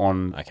stay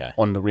on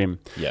the rim.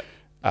 Yep.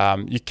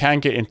 You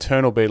can get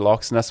internal bead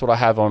locks, and that's what I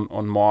have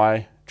on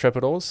my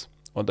Trepidors,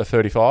 on the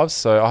 35s.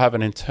 So I have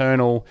an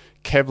internal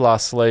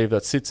Kevlar sleeve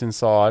that sits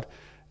inside.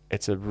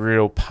 It's a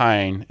real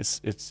pain.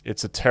 It's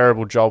a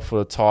terrible job for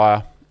the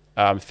tyre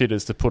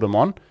fitters to put them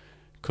on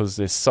because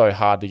they're so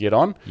hard to get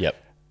on. Yep.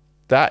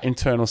 That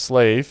internal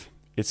sleeve,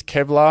 it's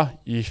Kevlar.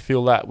 You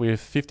fill that with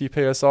 50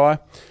 psi.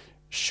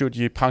 Should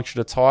you puncture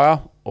the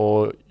tyre,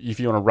 or if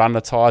you want to run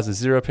the tyres at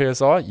 0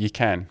 psi, you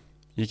can.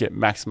 You get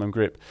maximum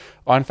grip.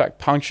 I, in fact,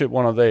 punctured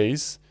one of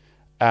these,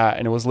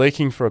 and it was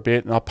leaking for a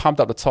bit, and I pumped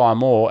up the tyre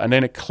more, and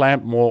then it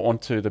clamped more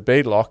onto the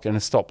bead lock, and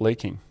it stopped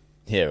leaking.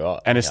 Yeah, right.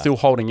 And it's still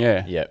holding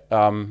air. Yep.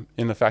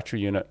 In the factory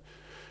unit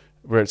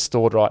where it's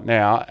stored right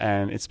now,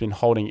 and it's been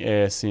holding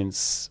air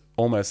since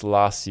almost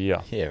last year.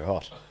 Yeah,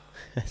 right.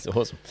 That's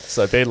awesome.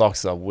 So bead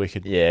locks are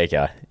wicked. Yeah,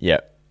 okay. Yeah.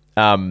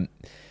 I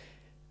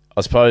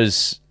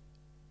suppose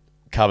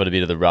covered a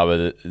bit of the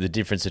rubber, the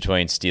difference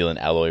between steel and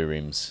alloy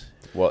rims.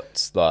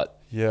 What's like?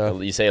 Yeah,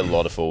 you see a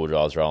lot of four-wheel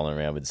drives rolling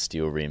around with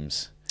steel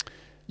rims.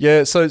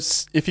 Yeah, so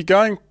if you're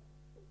going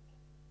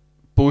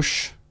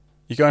bush,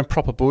 you're going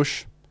proper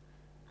bush,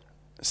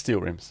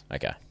 steel rims.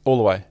 Okay. All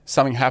the way.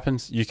 Something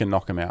happens, you can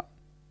knock them out.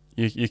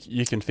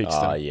 You can fix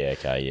them. Oh, yeah,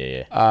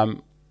 okay, yeah.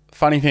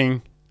 Funny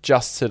thing,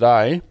 just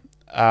today,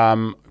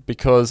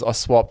 because I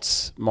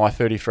swapped my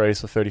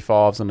 33s for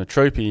 35s on the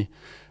Troopy,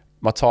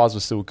 my tyres were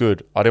still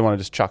good. I didn't want to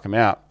just chuck them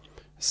out.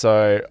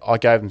 So I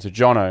gave them to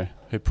Jono,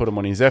 who put them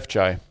on his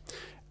FJ.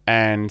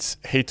 And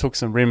he took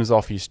some rims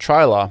off his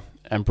trailer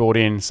and brought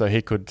in so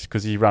he could,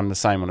 because he run the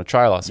same on a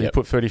trailer. So he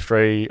put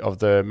 33 of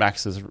the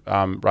Max's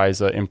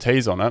Razor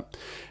MTs on it.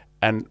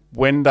 And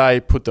when they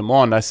put them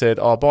on, they said,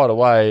 oh, by the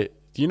way,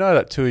 do you know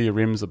that 2 of your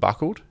rims are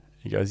buckled?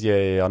 He goes,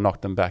 yeah, I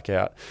knocked them back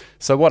out.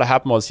 So what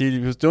happened was he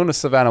was doing the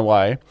Savannah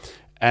Way,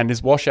 and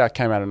his washout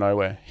came out of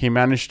nowhere. He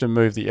managed to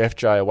move the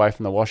FJ away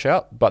from the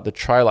washout, but the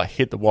trailer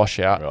hit the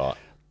washout. Right.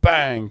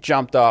 Bang,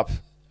 jumped up.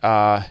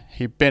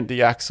 He bent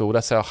the axle.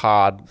 That's how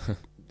hard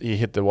he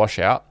hit the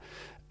washout.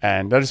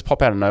 And they just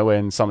pop out of nowhere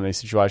in some of these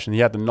situations.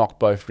 He had to knock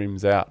both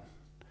rims out.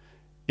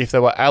 If they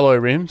were alloy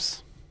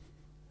rims,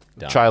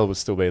 the trailer would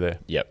still be there.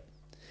 Yep.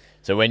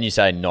 So when you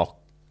say knock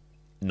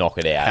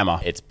it out, hammer.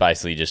 It's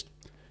basically just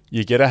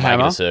you get a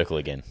hammer, a circle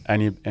again,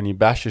 and you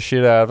bash the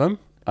shit out of them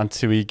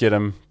until you get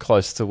them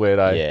close to where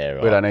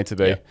they need to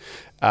be.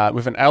 Yep.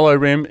 With an alloy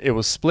rim, it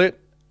was split.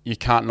 You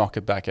can't knock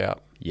it back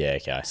out. Yeah,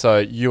 okay. So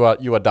you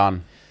are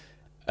done.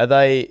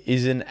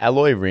 Is an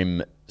alloy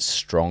rim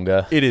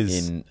stronger? It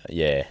is.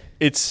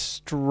 It's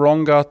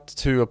stronger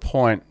to a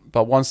point,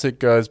 but once it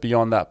goes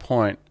beyond that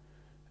point,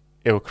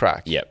 it will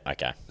crack. Yep,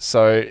 okay.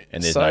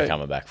 And there's no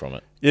coming back from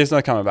it. There's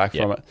no coming back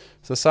from it.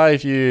 So say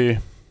if you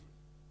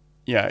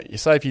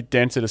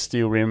dented a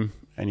steel rim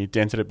and you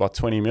dented it by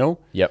 20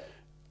 mil. Yep.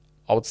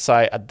 I would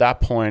say at that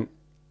point,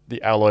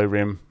 the alloy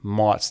rim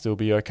might still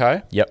be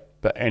okay. Yep.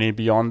 But any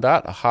beyond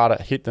that, a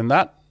harder hit than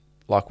that,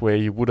 like where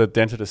you would have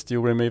dented a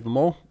steel rim even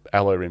more,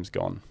 alloy rim's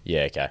gone.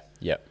 Yeah, okay.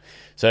 Yep.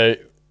 So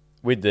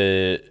with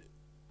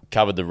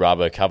covered the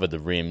rubber, covered the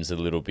rims a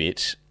little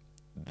bit,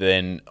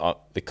 then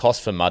the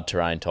cost for mud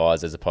terrain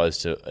tyres as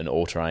opposed to an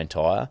all-terrain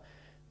tyre,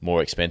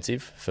 more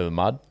expensive for the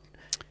mud?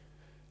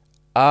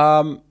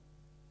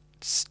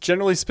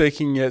 Generally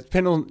speaking, yeah,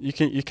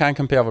 you can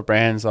compare other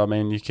brands. I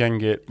mean, you can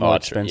get more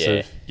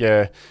expensive.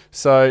 Yeah.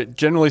 So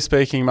generally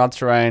speaking, mud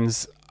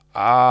terrains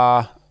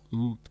are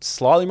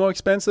slightly more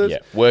expensive. Yeah.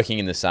 Working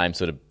in the same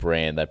sort of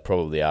brand, they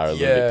probably are a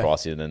little bit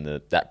pricier than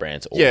that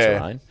brand's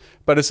all-terrain.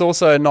 But it's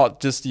also not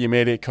just the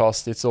immediate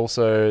cost, it's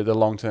also the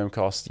long-term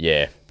cost.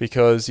 Yeah.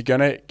 Because you're going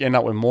to end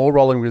up with more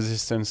rolling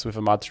resistance with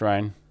a mud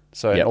terrain.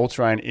 So an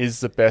all-terrain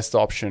is the best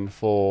option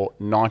for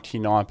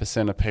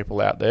 99% of people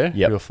out there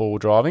who are four-wheel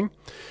driving.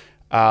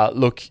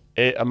 Look,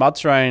 a mud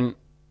terrain,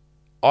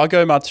 I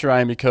go mud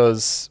terrain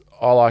because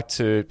I like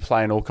to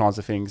play in all kinds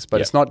of things,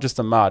 but it's not just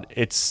the mud,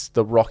 it's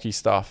the rocky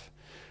stuff.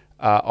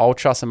 I'll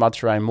trust a mud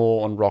terrain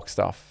more on rock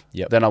stuff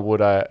than I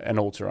would an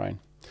all-terrain.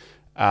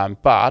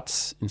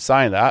 But in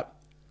saying that,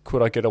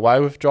 could I get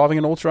away with driving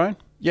an all-terrain?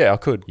 Yeah, I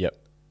could.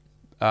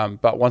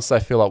 But once they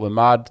fill up with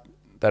mud,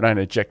 they don't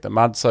eject the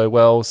mud so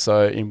well.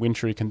 So in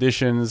wintry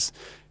conditions,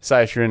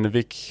 say if you're in the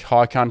Vic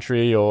high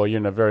country or you're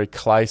in a very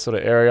clay sort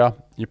of area,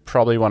 you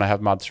probably want to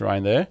have mud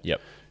terrain there.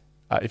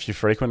 If you're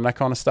frequent that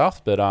kind of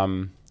stuff. But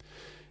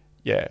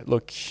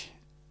look,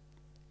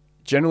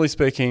 generally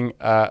speaking,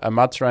 a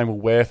mud terrain will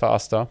wear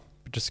faster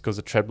just because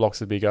the tread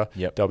blocks are bigger.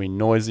 They'll be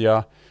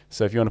noisier.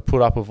 So if you want to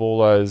put up with all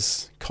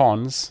those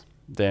cons,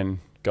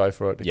 then go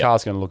for it. The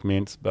car's going to look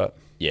mint, but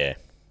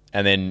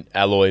and then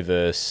alloy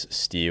versus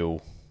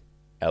steel.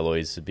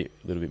 Alloy's a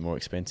little bit more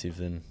expensive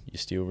than your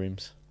steel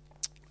rims.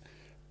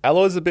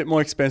 Alloy's a bit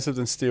more expensive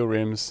than steel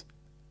rims.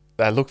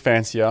 They look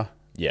fancier.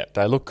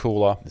 They look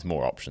cooler. There's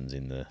more options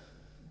in the.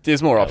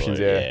 There's more options,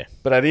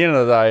 But at the end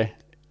of the day,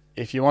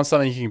 if you want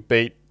something you can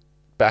beat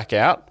back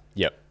out,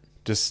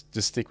 just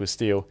stick with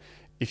steel.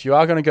 If you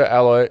are going to go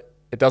alloy,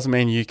 it doesn't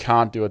mean you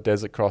can't do a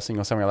desert crossing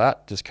or something like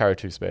that. Just carry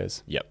two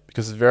spares.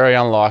 Because it's very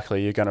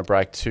unlikely you're going to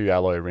break two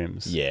alloy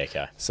rims.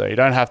 Okay. So you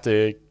don't have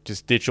to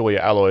just ditch all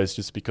your alloys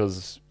just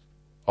because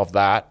of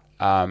that.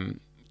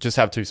 Just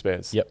have two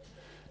spares.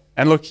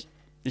 And look,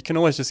 you can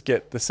always just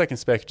get the second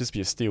spare could just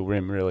be a steel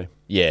rim, really.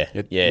 You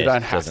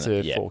don't have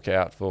to fork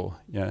out for,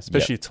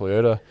 especially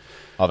Toyota.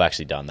 I've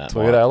actually done that.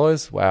 Toyota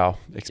alloys, wow,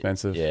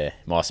 expensive.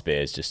 My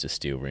spare is just a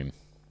steel rim.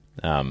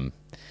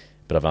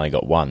 But I've only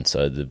got one,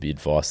 so the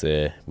advice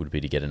there would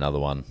be to get another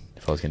one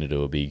if I was going to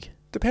do a big.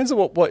 Depends on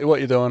what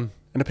you're doing,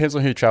 and depends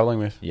on who you're traveling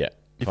with.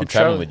 If I'm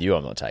traveling with you,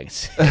 I'm not taking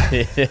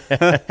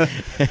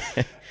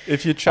it.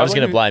 If you're I was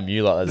going to blame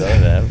you like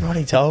that.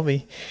 Ronnie told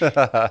me.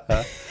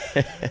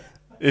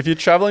 If you're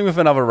traveling with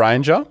another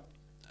Ranger,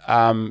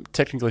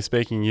 technically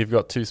speaking, you've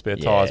got two spare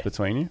tyres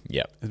between you.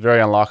 It's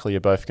very unlikely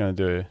you're both going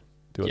to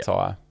do a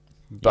tyre.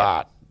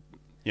 But,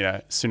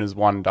 as soon as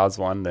one does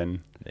one,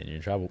 then you're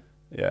in trouble.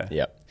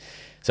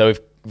 So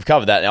we've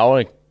covered that. Now I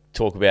want to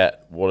talk about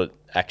what it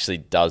actually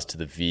does to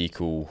the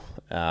vehicle.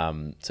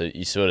 So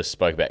you sort of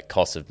spoke about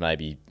costs of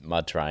maybe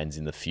mud terrains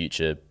in the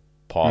future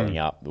piling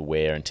up, the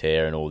wear and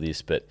tear and all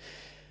this, but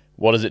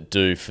what does it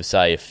do for,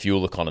 say, a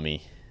fuel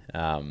economy,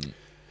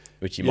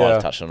 which you might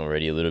have touched on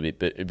already a little bit,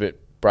 but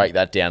break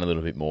that down a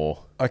little bit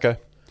more. Okay.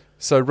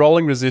 So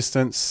rolling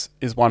resistance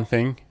is one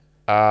thing.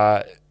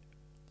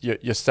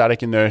 Your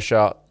static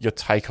inertia, your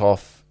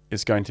takeoff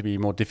is going to be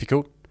more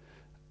difficult.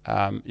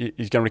 You're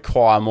going to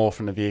require more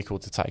from the vehicle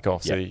to take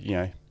off. So,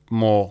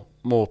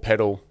 more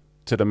pedal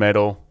to the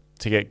metal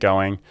to get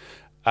going.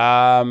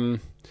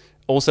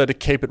 Also, to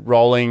keep it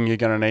rolling, you're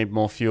going to need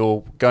more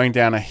fuel. Going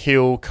down a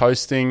hill,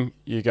 coasting,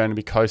 you're going to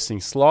be coasting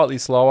slightly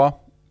slower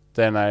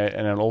than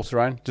an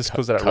all-terrain, just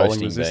because of that rolling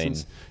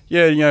resistance.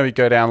 We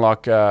go down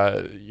like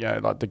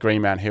the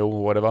Green Mount Hill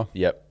or whatever.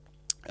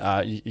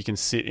 You can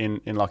sit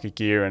in like a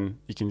gear and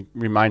you can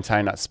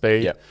maintain that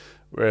speed.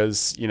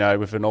 Whereas,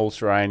 with an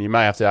all-terrain, you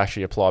may have to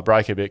actually apply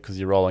brake a bit because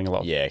you're rolling a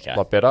lot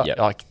better.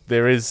 Like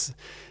there is,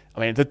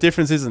 the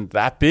difference isn't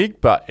that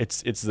big, but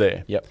it's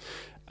there.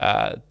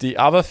 The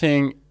other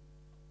thing,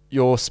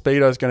 your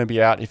speedo is going to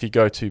be out if you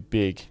go too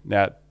big.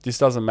 Now, this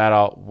doesn't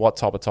matter what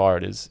type of tyre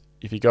it is.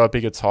 If you go a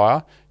bigger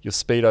tyre, your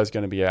speedo is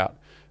going to be out.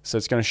 So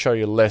it's going to show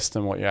you less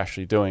than what you're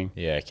actually doing.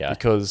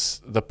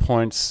 Because the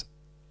points,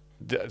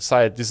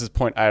 say this is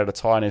point A of the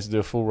tyre, needs to do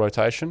a full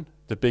rotation.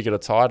 The bigger the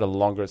tyre, the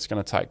longer it's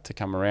going to take to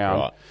come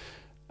around.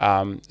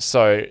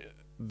 So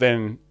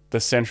then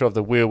the centre of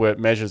the wheel where it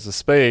measures the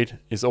speed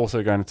is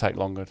also going to take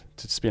longer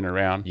to spin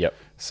around.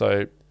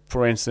 So,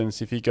 for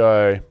instance, if you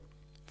go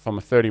from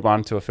a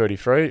 31 to a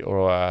 33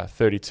 or a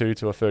 32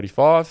 to a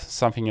 35,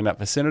 something in that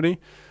vicinity,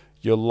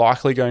 you're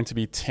likely going to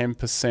be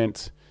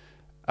 10%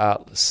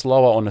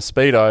 slower on the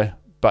speedo,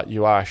 but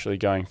you are actually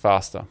going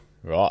faster.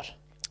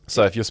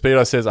 So if your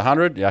speedo says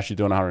 100, you're actually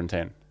doing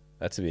 110.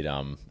 That's a bit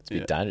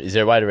dangerous. Is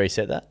there a way to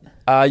reset that?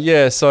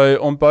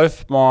 So on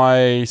both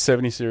my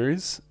 70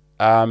 series,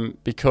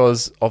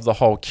 because of the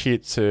whole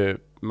kit to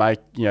make,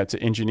 to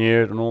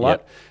engineer it and all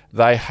that,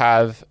 they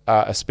have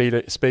a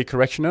speed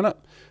correction in it.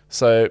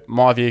 So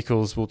my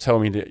vehicles will tell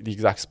me the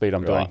exact speed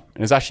I'm doing.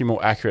 And it's actually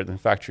more accurate than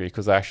factory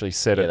because they actually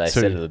set it to... they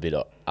set it a bit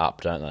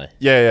up, don't they?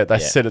 They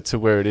set it to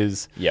where it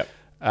is.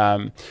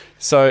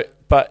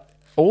 But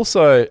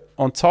also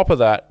on top of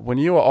that, when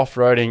you are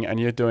off-roading and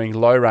you're doing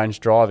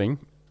low-range driving,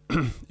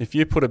 if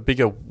you put a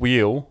bigger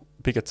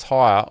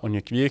tyre on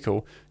your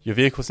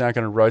vehicle's now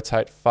going to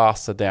rotate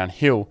faster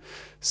downhill.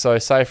 So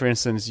say, for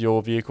instance,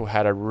 your vehicle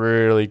had a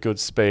really good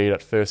speed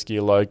at first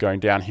gear low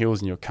going down hills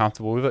and you're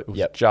comfortable with it. It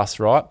was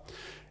just right.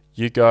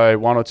 You go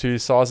one or two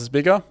sizes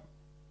bigger,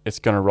 it's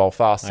going to roll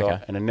faster.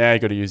 Okay. And then now you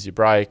got to use your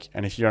brake.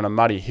 And if you're on a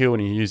muddy hill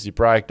and you use your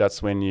brake,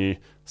 that's when you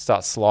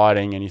start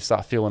sliding and you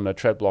start filling the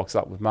tread blocks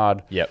up with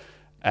mud. Yep.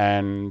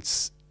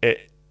 And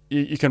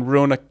you can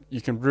ruin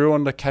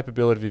the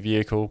capability of your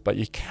vehicle, but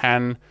you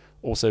can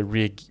also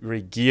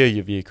re-gear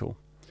your vehicle.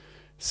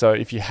 So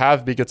if you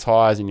have bigger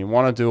tires and you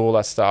want to do all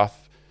that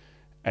stuff,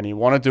 and you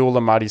want to do all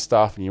the muddy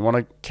stuff, and you want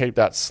to keep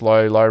that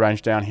slow, low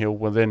range downhill,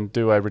 well then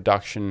do a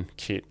reduction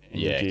kit in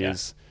your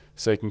gears,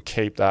 so you can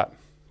keep that.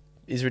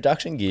 Is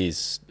reduction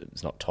gears?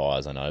 It's not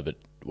tires, I know, but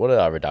what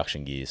are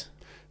reduction gears?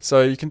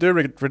 So you can do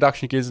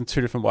reduction gears in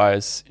two different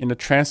ways. In the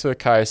transfer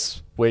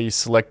case, where you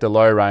select the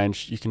low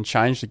range, you can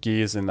change the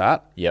gears in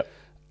that. Yep.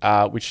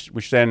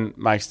 Which then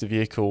makes the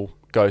vehicle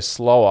go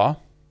slower,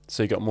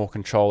 so you got more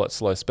control at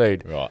slow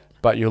speed. Right.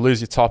 But you'll lose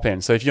your top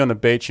end. So if you're on the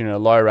beach and in a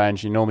low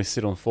range, you normally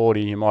sit on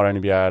 40, you might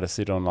only be able to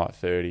sit on like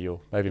 30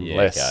 or maybe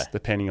less,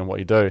 depending on what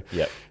you do.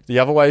 Yep. The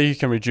other way you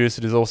can reduce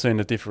it is also in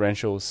the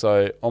differentials.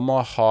 So on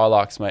my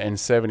Hilux, my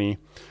N70,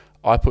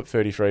 I put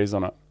 33s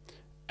on it,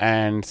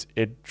 and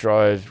it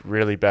drove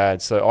really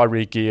bad. So I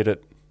re-geared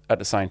it at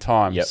the same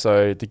time. Yep.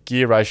 So the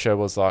gear ratio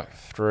was like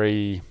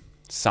 3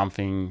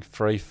 something,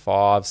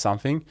 3.5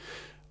 something.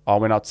 I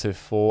went up to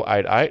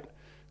 4.88.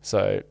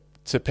 So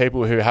to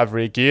people who have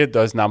re-geared,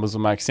 those numbers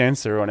will make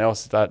sense. Everyone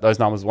else, those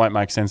numbers won't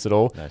make sense at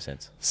all. No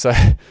sense.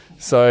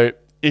 So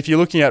if you're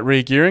looking at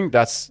re-gearing,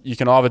 you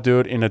can either do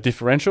it in the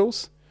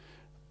differentials,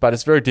 but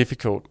it's very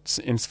difficult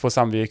for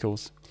some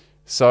vehicles.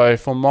 So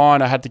for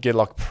mine, I had to get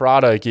like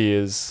Prado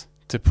gears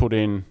to put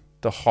in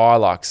the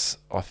Hilux,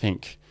 I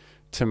think,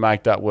 to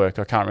make that work.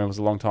 I can't remember. It was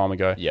a long time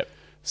ago. Yep.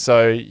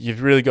 So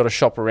you've really got to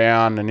shop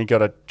around, and you've got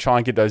to try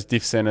and get those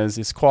diff centers.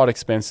 It's quite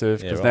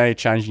expensive because now you're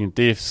changing your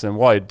diffs, and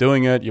while you're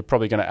doing it, you're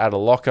probably going to add a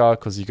locker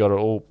because you've got it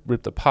all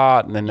ripped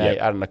apart, and then now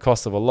you're adding the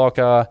cost of a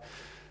locker.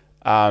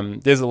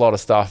 There's a lot of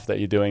stuff that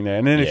you're doing there.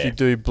 And then if you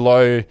do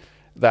blow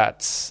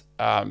that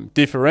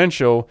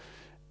differential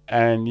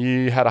and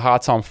you had a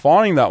hard time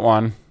finding that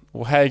one,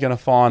 well, how are you going to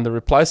find the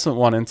replacement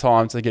one in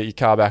time to get your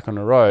car back on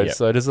the road? Yep.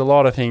 So there's a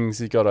lot of things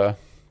you've got to,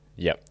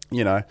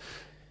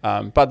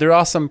 but there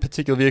are some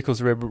particular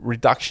vehicles where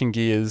reduction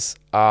gears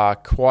are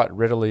quite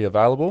readily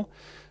available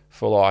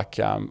for like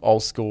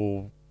old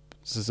school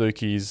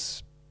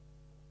Suzuki's,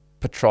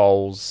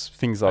 Patrols,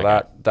 things like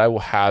that. They will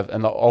have,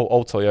 and the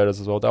old Toyotas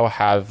as well, they will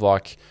have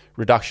like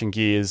reduction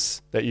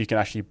gears that you can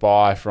actually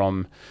buy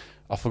from,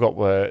 I forgot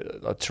where,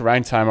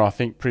 Terrain Tamer, I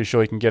think, pretty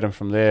sure you can get them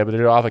from there. But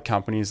there are other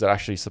companies that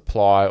actually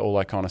supply all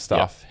that kind of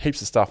stuff.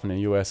 Heaps of stuff in the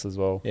US as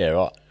well. Yeah,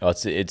 right.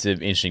 It's an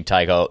interesting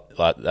take.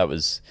 That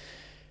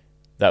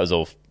was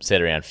all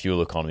set around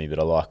fuel economy, but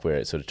I like where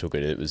it sort of took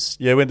it. It was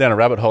it went down a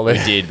rabbit hole there.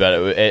 It did, but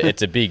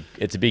it's a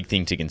big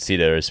thing to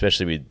consider,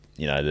 especially with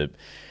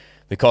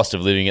the cost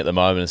of living at the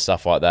moment and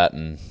stuff like that,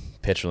 and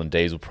petrol and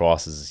diesel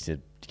prices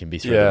can be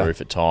through the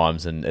roof at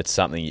times, and it's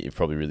something you've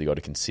probably really got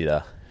to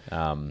consider.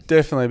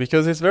 Definitely,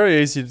 because it's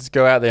very easy to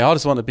go out there, I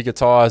just want the bigger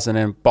tyres, and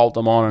then bolt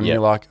them on, and you're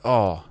like,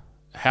 oh,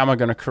 how am I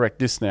going to correct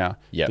this now?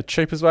 Yep. The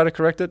cheapest way to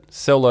correct it,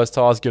 sell those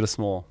tyres, get a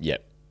small.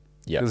 Yep.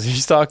 Because if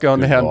you start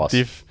going down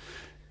diff,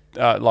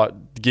 like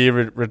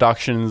gear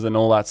reductions and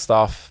all that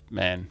stuff,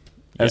 man,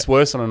 and it's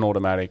worse on an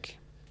automatic.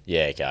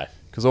 Yeah, okay.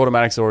 Because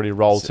automatics already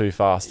roll too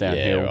fast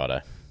downhill. Yeah,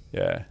 righto.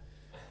 Yeah.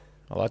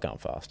 I like going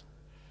fast.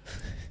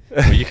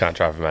 Well, you can't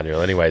drive a manual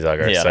anyways, I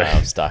guess. Yeah, so. no,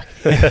 I'm stuck.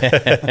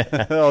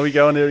 Are we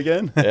going there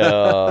again?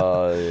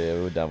 Oh,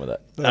 yeah, we're done with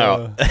that.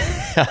 All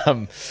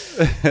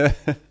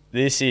right.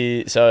 This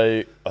is,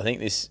 so I think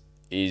this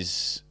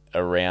is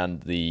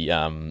around the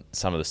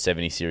some of the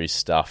 70 series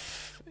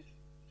stuff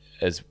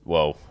as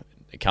well.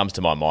 It comes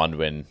to my mind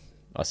when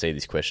I see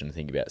this question and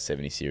think about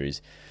 70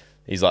 series.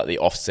 These like the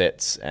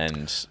offsets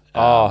and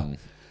the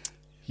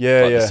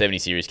 70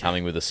 series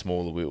coming with a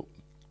smaller wheel.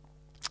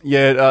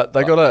 Yeah,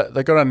 they got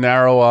a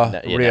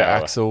narrower rear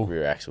axle.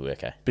 Rear axle,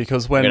 okay.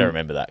 Because when I'm going to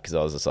remember that because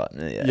I was just like,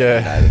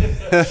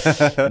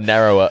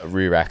 narrower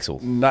rear axle.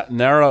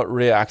 Narrower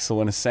rear axle,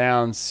 and it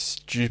sounds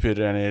stupid,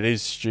 and it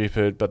is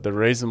stupid. But the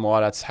reason why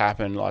that's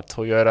happened, like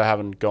Toyota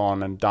haven't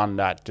gone and done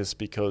that just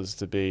because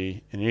to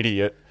be an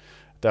idiot.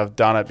 They've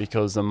done it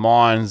because the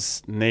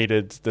mines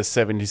needed the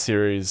 70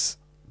 series,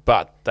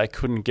 but they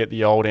couldn't get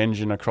the old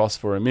engine across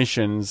for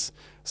emissions.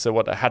 So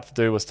what they had to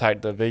do was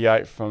take the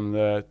V8 from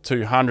the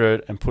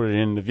 200 and put it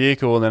in the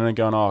vehicle, and then they're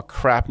going, oh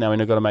crap, now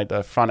we've got to make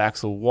the front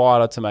axle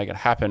wider to make it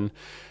happen.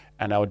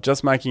 And they were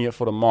just making it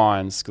for the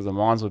mines because the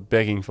mines were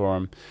begging for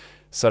them.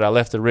 So they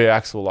left the rear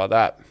axle like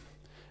that.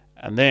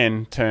 And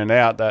then turned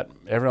out that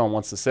everyone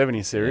wants the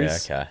 70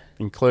 series,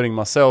 including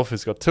myself,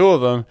 who's got two of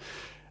them.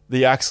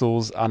 The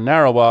axles are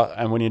narrower,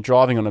 and when you're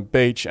driving on a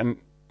beach, and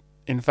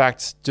in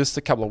fact, just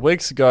a couple of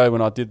weeks ago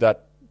when I did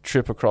that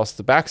trip across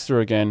the Baxter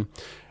again,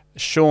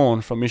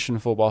 Sean from Mission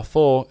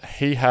 4x4,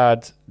 he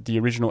had the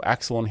original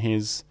axle on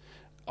his.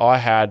 I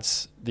had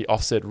the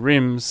offset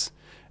rims,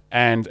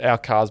 and our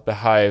cars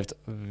behaved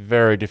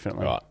very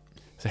differently. Right.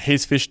 So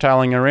he's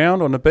fishtailing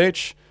around on the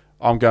beach.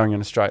 I'm going in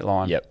a straight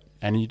line. Yep.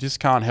 and you just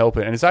can't help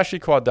it. And it's actually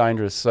quite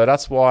dangerous. So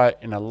that's why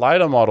in a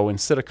later model,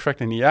 instead of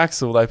correcting the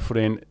axle, they put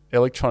in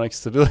electronic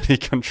stability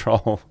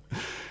control.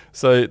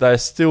 So they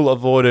still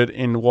avoided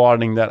in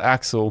widening that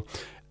axle.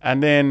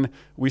 And then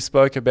we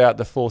spoke about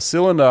the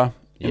 4-cylinder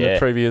in the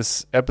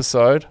previous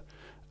episode.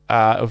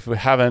 If we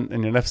haven't,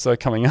 in an episode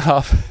coming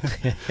up,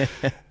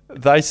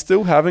 they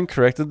still haven't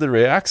corrected the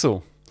rear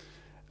axle,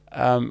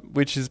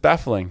 which is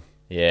baffling.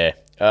 Yeah.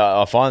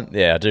 I do find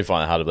it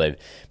hard to believe.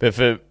 But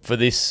for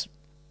this,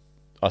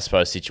 I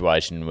suppose,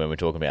 situation when we're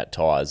talking about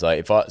tyres, like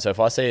if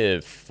I see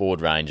a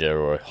Ford Ranger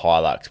or a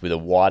Hilux with a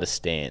wider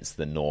stance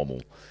than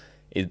normal,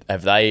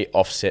 have they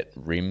offset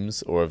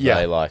rims, or have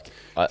they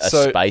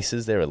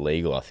spacers? They're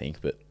illegal, I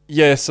think. But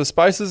yeah, so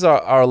spacers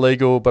are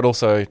illegal, but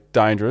also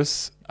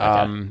dangerous,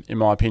 in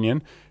my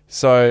opinion.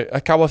 So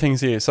a couple of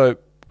things here. So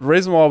the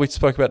reason why we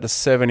spoke about the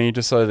 70,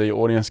 just so the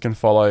audience can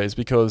follow, is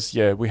because,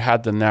 we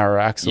had the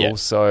narrow axle. Yeah.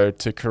 So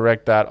to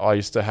correct that, I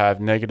used to have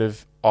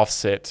negative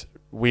offset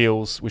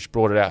wheels, which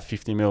brought it out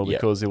 50 mil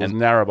because it was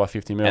narrow by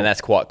 50 mil. And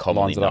that's quite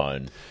commonly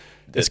known.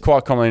 It's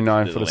quite commonly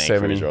known for the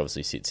 70. Cruiser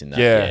obviously sits in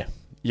that.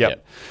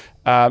 Yep.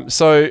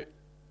 So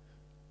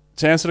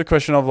to answer the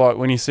question of like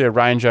when you see a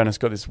Ranger and it's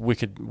got this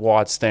wicked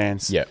wide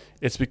stance,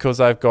 it's because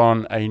they've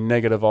gone a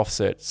negative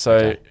offset.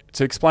 So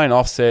to explain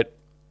offset,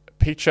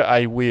 picture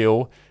a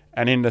wheel,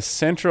 and in the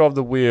center of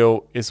the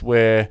wheel is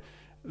where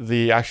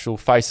the actual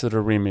face of the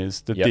rim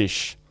is, the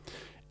dish.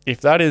 If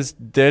that is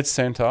dead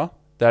center,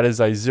 that is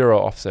a 0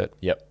 offset.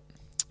 Yep.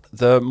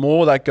 The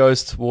more that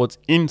goes towards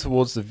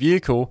the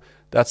vehicle,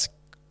 that's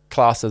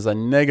classed as a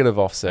negative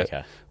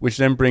offset, which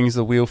then brings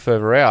the wheel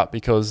further out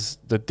because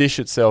the dish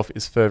itself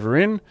is further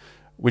in,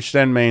 which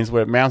then means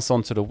where it mounts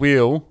onto the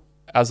wheel,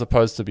 as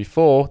opposed to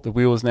before, the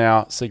wheel is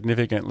now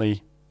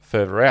significantly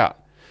further out.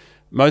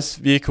 Most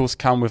vehicles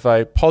come with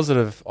a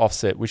positive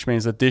offset, which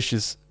means the dish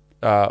is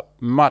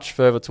much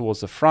further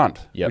towards the front,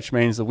 which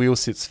means the wheel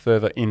sits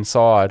further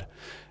inside.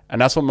 And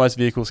that's what most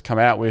vehicles come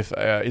out with,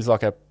 is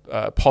like a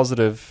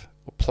positive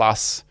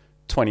plus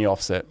 20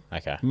 offset.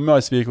 Okay.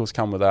 Most vehicles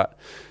come with that,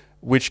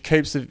 which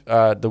keeps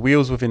the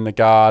wheels within the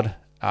guard.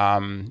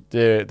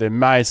 They're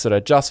made so they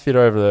just fit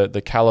over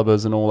the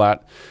calibers and all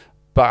that.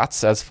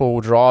 But as four-wheel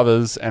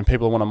drivers and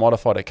people who want to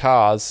modify their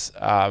cars,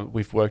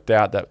 we've worked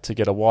out that to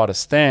get a wider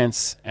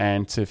stance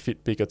and to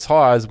fit bigger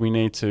tyres, we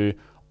need to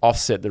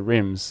offset the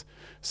rims.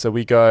 So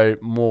we go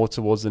more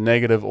towards the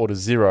negative or the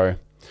 0.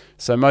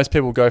 So most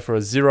people go for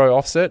a 0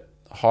 offset.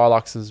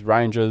 Hiluxes,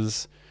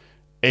 Rangers,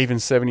 even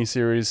 70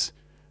 series,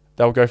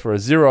 they'll go for a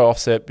 0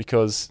 offset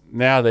because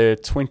now they're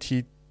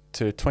 20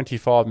 to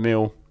 25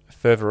 mil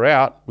further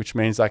out, which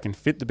means they can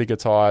fit the bigger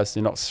tyres.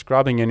 They're not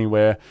scrubbing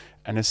anywhere,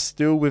 and it's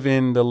still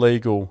within the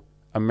legal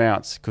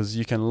amounts because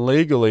you can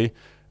legally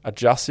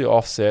adjust your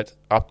offset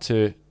up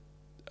to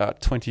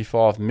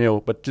 25 mil,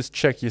 but just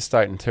check your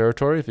state and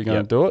territory if you're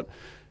going to do it,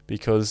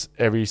 because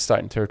every state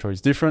and territory is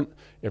different.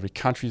 Every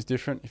country is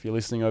different if you're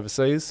listening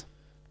overseas.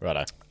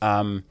 Righto.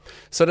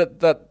 So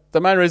that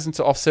the main reason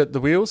to offset the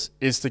wheels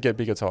is to get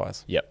bigger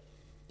tyres. Yep.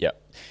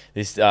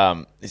 This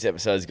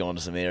episode's gone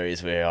to some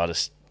areas where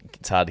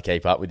it's hard to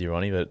keep up with you,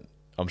 Ronnie, but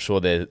I'm sure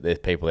there's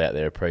people out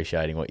there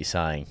appreciating what you're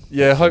saying.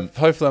 Yeah,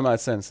 hopefully I made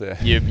sense there.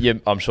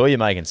 I'm sure you're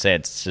making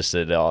sense. It's just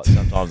that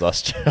sometimes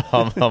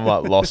I'm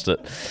like lost it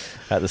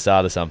at the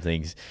start of some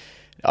things.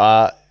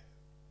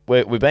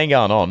 We've been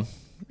going on.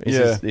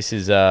 This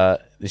is.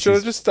 Should I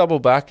just double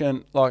back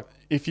and like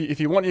if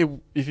you want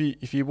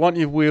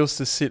your wheels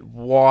to sit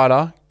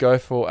wider, go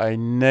for a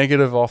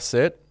negative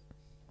offset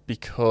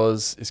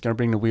because it's going to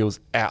bring the wheels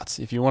out.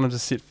 If you want them to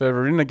sit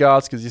further in the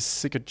guards because you're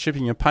sick of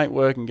chipping your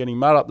paintwork and getting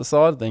mud up the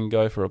side, then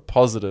go for a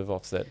positive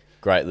offset.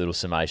 Great little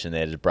summation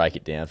there to break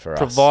it down for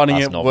Providing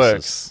us it novices.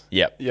 Works.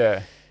 Yep.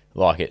 Yeah.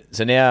 Like it.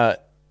 So now,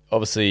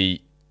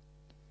 obviously,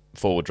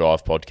 Forward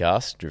Drive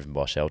podcast, driven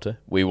by Shelter.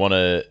 We want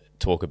to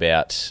talk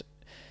about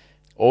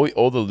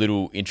all the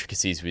little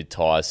intricacies with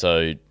tyres.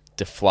 So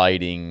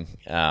deflating,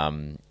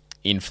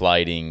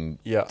 inflating,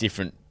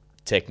 different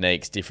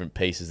techniques, different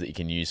pieces that you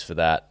can use for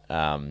that.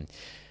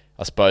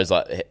 I suppose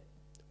like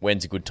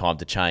when's a good time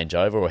to change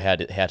over, or how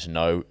to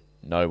know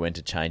when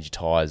to change your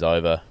tyres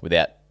over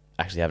without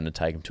actually having to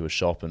take them to a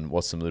shop, and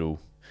what's some little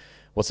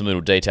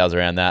details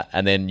around that,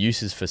 and then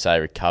uses for say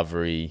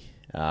recovery.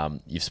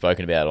 You've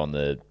spoken about on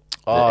the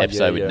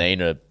episode with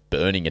Nina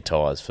burning your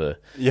tyres for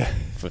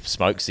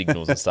smoke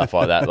signals and stuff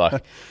like that.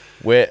 Like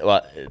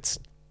it's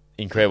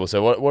incredible.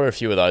 So what are a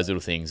few of those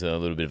little things and a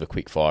little bit of a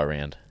quick fire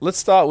round? Let's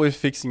start with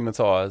fixing the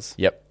tyres.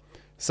 Yep.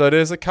 So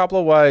there's a couple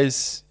of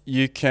ways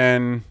you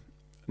can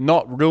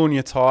not ruin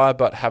your tyre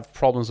but have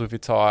problems with your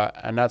tyre,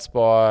 and that's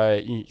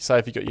by, say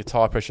if you got your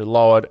tyre pressure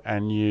lowered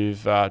and you're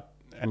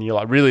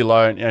like really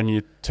low and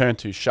you turn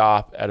too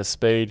sharp at a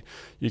speed,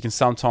 you can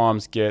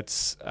sometimes get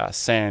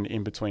sand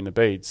in between the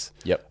beads.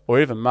 Yep. Or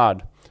even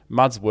mud.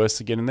 Mud's worse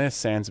to get in there.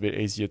 Sand's a bit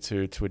easier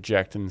to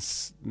eject, and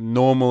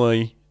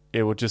normally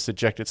it will just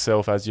eject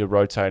itself as you're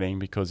rotating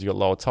because you've got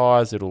lower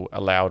tyres. It'll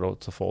allow it all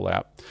to fall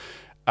out.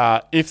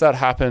 If that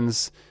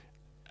happens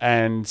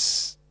and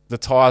the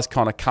tyres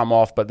kind of come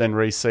off but then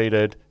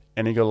reseated,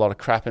 and you got a lot of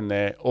crap in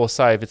there, or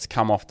say if it's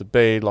come off the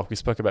bead, like we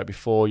spoke about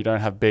before, you don't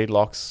have bead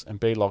locks, and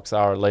bead locks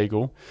are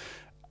illegal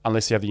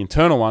unless you have the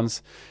internal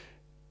ones.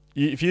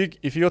 If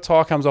your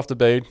tyre comes off the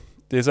bead,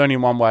 there's only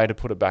one way to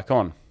put it back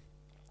on,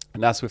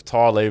 and that's with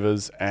tyre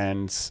levers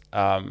and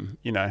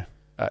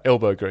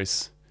elbow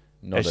grease.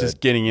 It's just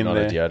getting in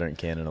there. Not a deodorant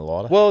can and a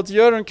lighter? Well,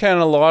 deodorant can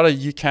and a lighter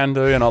you can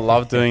do, and I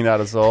love doing that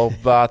as well.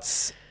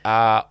 But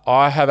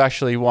I have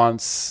actually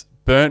once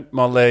burnt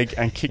my leg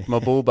and kicked my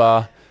bull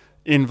bar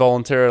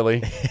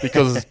involuntarily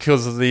because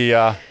of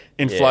the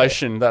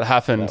inflation that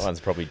happened. That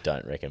one's probably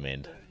don't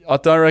recommend. I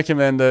don't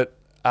recommend it.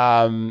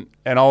 And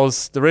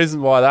the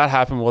reason why that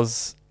happened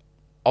was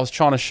I was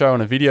trying to show in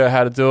a video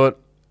how to do it,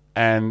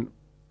 and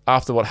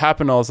after what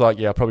happened, I was like,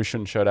 I probably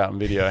shouldn't show it out in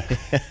video.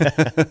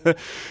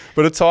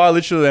 But a tyre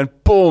literally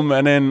went boom,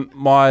 and then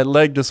my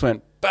leg just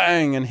went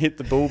bang and hit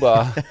the bull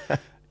bar.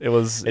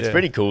 It's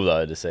pretty cool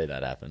though to see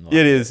that happen.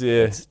 It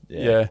is,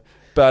 yeah.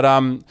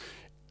 But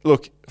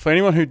look, for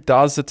anyone who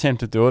does attempt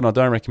to do it, and I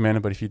don't recommend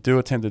it, but if you do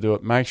attempt to do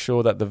it, make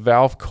sure that the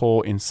valve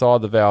core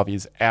inside the valve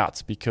is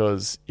out,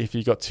 because if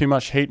you've got too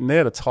much heat in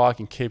there, the tyre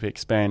can keep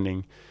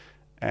expanding.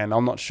 And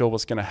I'm not sure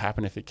what's going to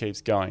happen if it keeps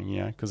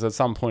going, because at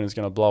some point it's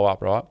going to blow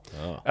up, right?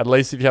 Oh. At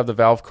least if you have the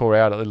valve core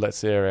out, it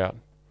lets the air out.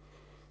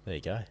 There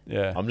you go.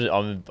 Yeah.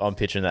 I'm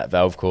picturing that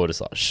valve core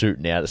just like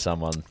shooting out at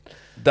someone.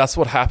 That's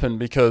what happened,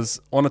 because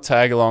on a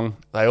tag along,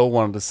 they all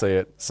wanted to see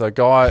it. So a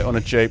guy on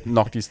a Jeep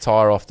knocked his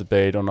tyre off the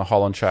bead on a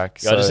Holland track.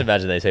 I just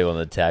imagine these people on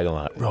the tag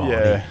along like,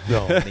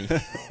 Ronnie.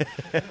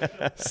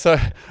 So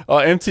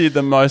I emptied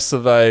the most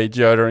of a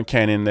deodorant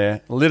can in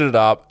there, lit it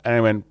up, and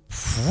it went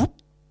whoop,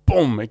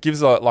 boom. It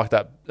gives like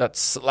that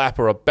slap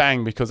or a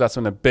bang, because that's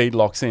when the bead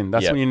locks in.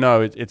 That's when you know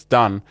it's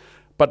done.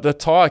 But the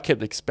tyre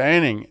kept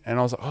expanding, and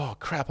I was like, oh,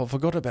 crap, I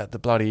forgot about the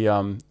bloody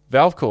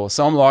valve core.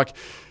 So I'm like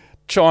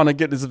trying to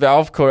get this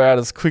valve core out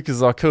as quick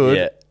as I could.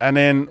 Yeah. And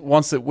then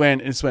once it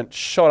just went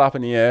shot up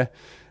in the air,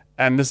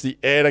 and just the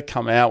air to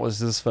come out was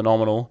just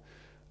phenomenal.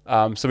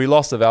 So we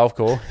lost the valve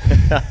core.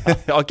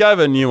 I gave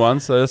it a new one,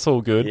 so that's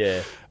all good.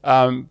 Yeah.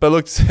 But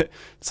look,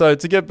 so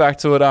to get back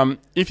to it,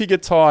 if you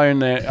get tyre in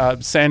there,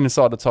 sand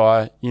inside the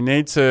tyre, you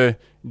need to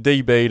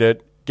de-bead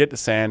it, get the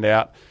sand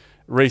out,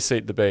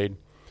 reseat the bead.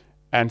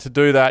 And to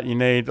do that, you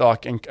need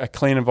like a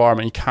clean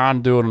environment. You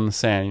can't do it on the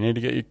sand. You need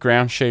to get your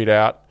ground sheet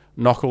out,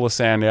 knock all the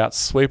sand out,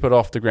 sweep it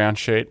off the ground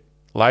sheet,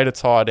 lay the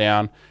tyre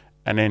down,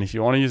 and then if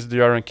you want to use the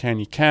deodorant can,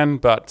 you can,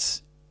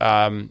 but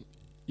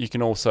you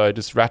can also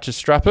just ratchet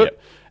strap it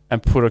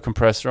and put a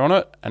compressor on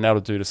it, and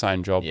that'll do the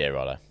same job. Yeah,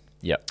 righto.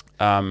 Yep.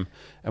 And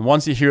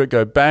once you hear it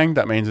go bang,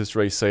 that means it's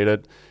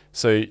reseated.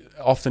 So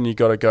often you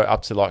got to go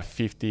up to like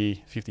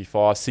 50,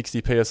 55,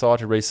 60 PSI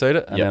to reseat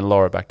it, and then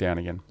lower it back down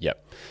again.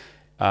 Yep.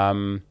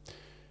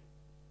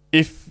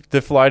 If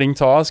deflating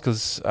tyres,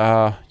 because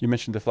you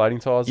mentioned deflating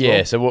tyres. Yeah,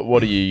 well. So what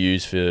do you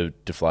use for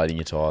deflating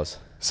your tyres?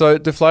 So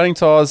deflating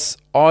tyres,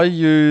 I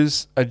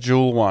use a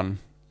dual one.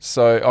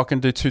 So I can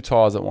do 2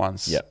 tyres at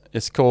once. Yep.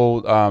 It's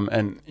called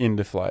an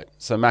in-deflate.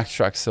 So Max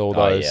Track sell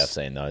those. Oh, yeah, I've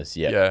seen those.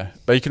 Yep. Yeah.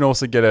 But you can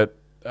also get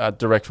it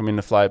direct from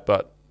in-deflate.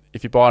 But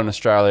if you buy it in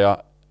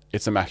Australia,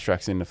 it's a Max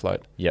Track's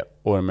in-deflate. Yep.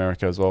 Or in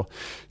America as well.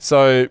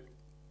 So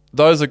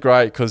those are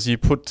great because you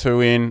put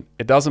 2 in.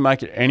 It doesn't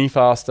make it any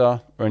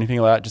faster or anything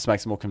like that. It just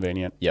makes it more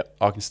convenient. Yep.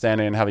 I can stand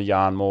there and have a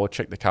yarn more,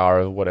 check the car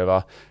over,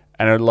 whatever.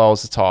 And it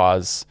lowers the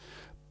tyres.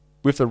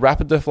 With the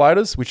rapid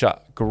deflators, which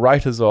are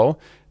great as well,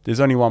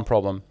 there's only one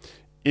problem.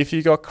 If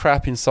you got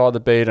crap inside the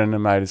bead and it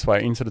made its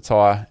way into the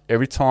tyre,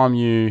 every time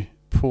you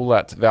pull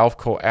that valve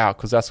core out,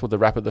 because that's what the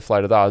rapid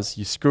deflator does,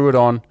 you screw it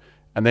on,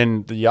 and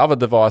then the other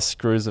device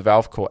screws the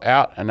valve core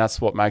out, and that's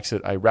what makes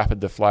it a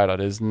rapid deflator.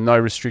 There's no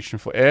restriction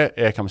for air.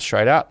 Air comes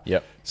straight out.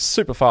 Yep.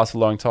 Super fast for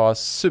lowering tyres,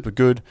 super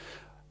good.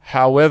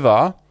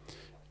 However,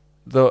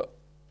 the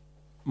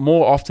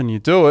more often you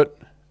do it,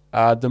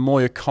 the more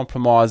you're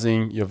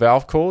compromising your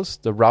valve cores,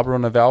 the rubber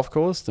on the valve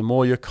cores, the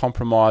more you're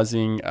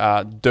compromising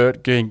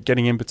dirt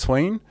getting in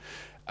between,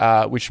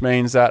 which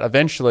means that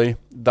eventually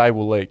they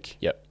will leak.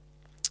 Yep.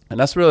 And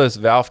that's where those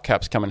valve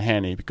caps come in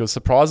handy, because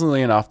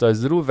surprisingly enough,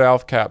 those little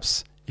valve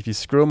caps, if you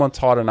screw them on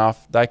tight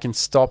enough, they can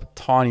stop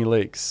tiny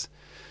leaks.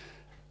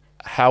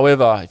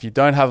 However, if you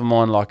don't have them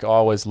on, like I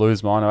always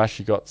lose mine, I've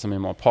actually got some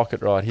in my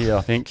pocket right here,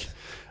 I think.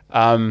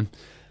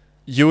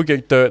 You will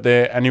get dirt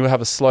there and you will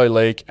have a slow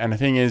leak. And the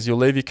thing is, you'll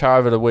leave your car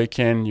over the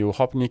weekend, you'll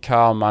hop in your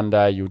car on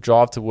Monday, you'll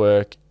drive to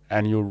work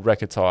and you'll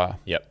wreck a tyre.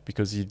 Yep.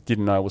 Because you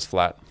didn't know it was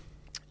flat.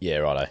 Yeah,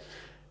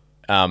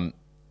 righto.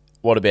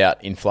 What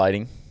about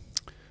inflating?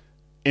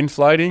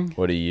 Inflating?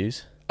 What do you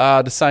use?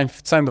 The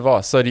same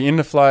device. So the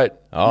inflate,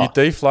 you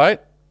deflate,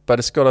 but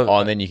it's got a... Oh,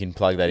 and then you can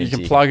plug that in. You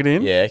can plug it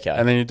in. Yeah, okay.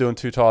 And then you're doing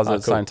 2 tyres at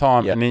the same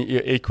time. Yep. And then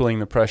you're equaling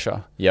the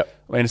pressure. Yep.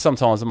 I mean,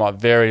 sometimes it might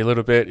vary a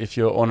little bit if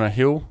you're on a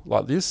hill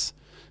like this.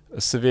 A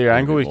severe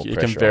angle, it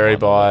can vary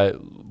by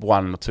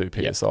 1 or 2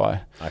 PSI.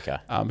 Yep. Okay.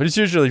 But it's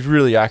usually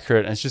really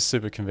accurate and it's just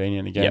super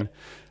convenient again.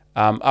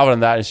 Yep. Other than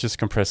that, it's just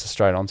compressor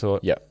straight onto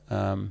it. Yep.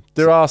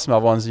 There are some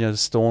other ones, the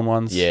Storm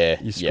ones. Yeah.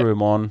 You screw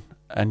them on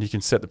and you can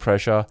set the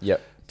pressure.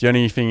 Yep. The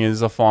only thing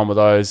is I find with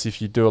those,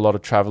 if you do a lot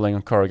of travelling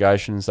on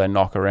corrugations, they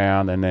knock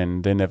around and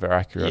then they're never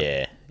accurate.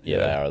 Yeah,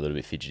 they are a little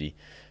bit fidgety.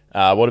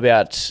 What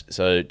about,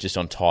 so just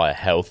on tyre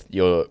health,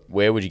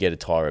 where would you get a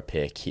tyre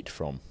repair kit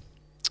from?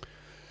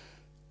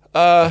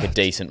 Like a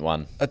decent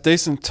one. A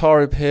decent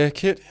tyre repair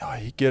kit? Oh,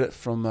 you get it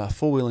from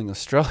Four Wheeling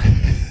Australia.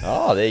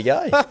 Oh, there you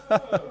go.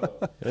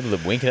 A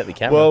little winking at the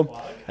camera.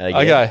 Well,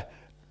 okay,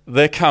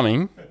 they're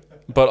coming,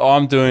 but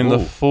I'm doing the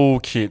full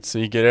kit, so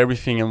you get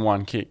everything in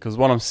one kit. Because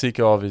what I'm sick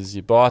of is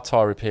you buy a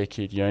tyre repair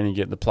kit, you only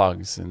get the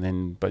plugs,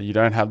 but you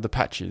don't have the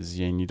patches,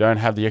 and you don't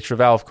have the extra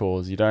valve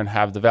cores, you don't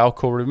have the valve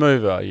core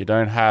remover, you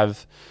don't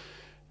have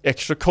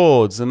extra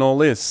cords and all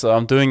this. So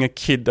I'm doing a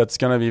kit that's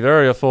going to be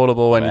very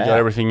affordable and you got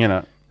everything in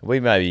it. We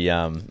maybe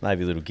a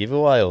little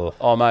giveaway or...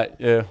 Oh, mate,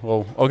 yeah.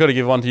 Well, I've got to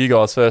give one to you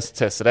guys first to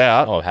test it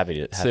out. Oh,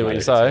 happy to see what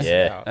you say.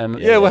 Yeah, and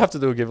we'll have to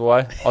do a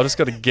giveaway. I just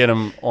got to get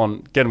them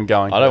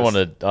going. I don't want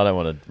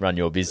to run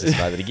your business,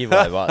 mate, but a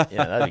giveaway, but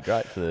that'd be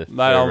great for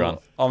everyone.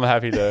 I'm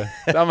happy to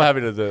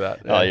do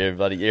that. Yeah.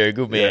 Oh, you're a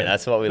good man. Yeah.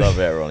 That's what we love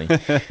about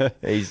Ronnie.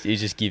 He's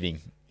just giving.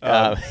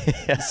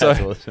 That's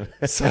awesome.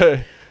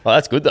 Well,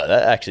 that's good though.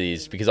 That actually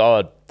is, because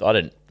I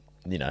don't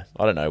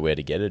know where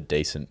to get a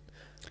decent.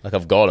 Like,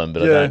 I've got them,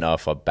 but I don't know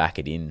if I back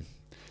it in.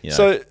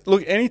 So,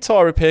 look, any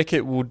tyre repair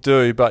kit will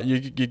do, but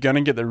you're going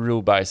to get the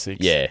real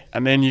basics. Yeah.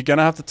 And then you're going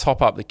to have to top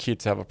up the kit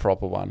to have a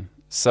proper one.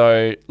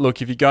 So,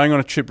 look, if you're going on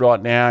a trip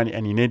right now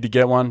and you need to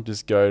get one,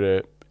 just go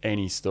to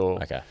any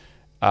store. Okay.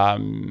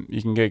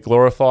 You can get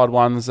glorified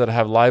ones that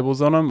have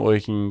labels on them, or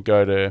you can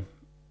go to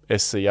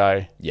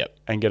SCA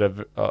and get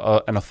an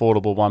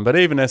affordable one. But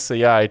even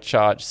SCA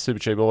charge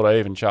Supercheap Auto,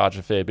 even charge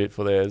a fair bit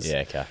for theirs.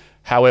 Yeah, okay.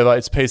 However,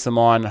 it's peace of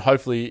mind.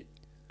 Hopefully,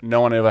 no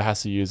one ever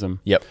has to use them.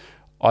 Yep.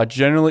 I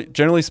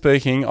generally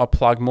speaking, I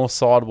plug more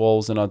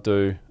sidewalls than I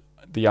do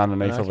the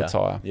underneath of a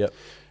tyre. Yep.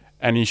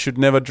 And you should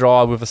never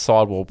drive with a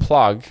sidewall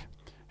plug.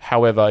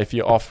 However, if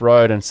you're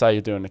off-road and say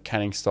you're doing a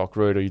canning stock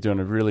route or you're doing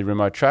a really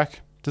remote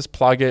track, just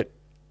plug it,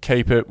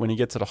 keep it. When you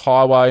get to the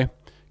highway,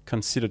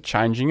 consider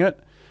changing it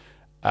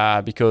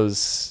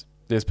because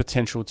there's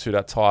potential to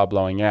that tyre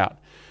blowing out.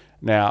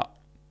 Now,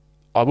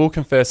 I will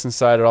confess and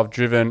say that I've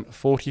driven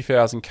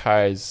 40,000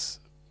 Ks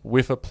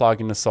with a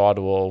plug in the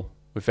sidewall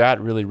without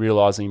really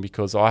realising,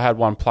 because I had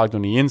one plugged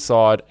on the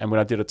inside, and when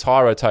I did a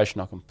tyre rotation,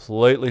 I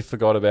completely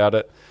forgot about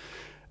it,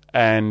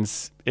 and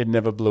it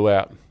never blew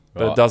out.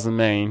 But it doesn't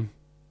mean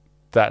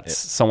that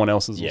someone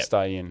else's will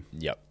stay in.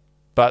 Yep.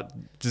 But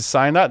just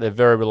saying that, they're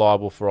very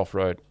reliable for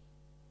off-road.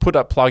 Put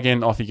that plug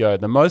in, off you go.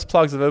 The most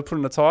plugs I've ever put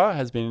in a tyre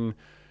has been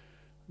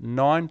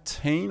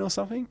 19 or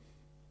something.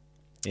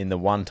 In the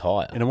one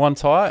tyre? In the one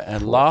tyre,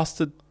 and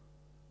lasted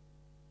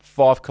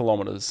 5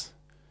 kilometres.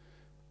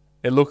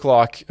 It looked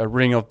like a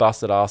ring of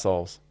busted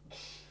arseholes.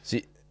 So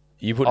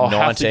you put I'll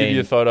have to give you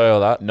a photo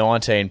of that.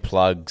 19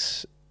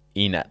 plugs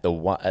in at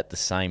the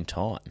same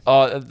time.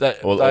 Oh, they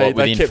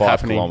within kept 5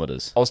 happening.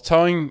 kilometres. I was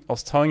towing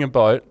a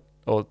boat,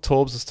 or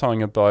Torbs was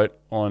towing a boat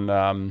on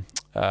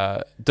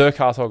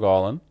Dirk-Hartog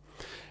Island,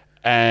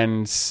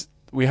 and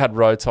we had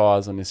road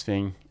tyres on this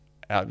thing.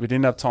 We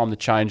didn't have time to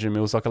change them. It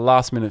was like a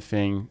last minute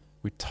thing.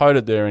 We towed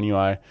it there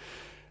anyway.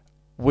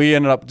 We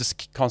ended up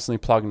just constantly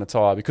plugging the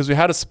tyre because we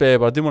had a spare,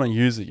 but I didn't want to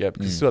use it yet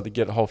because we still had to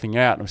get the whole thing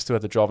out, and we still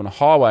had to drive on a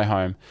highway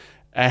home.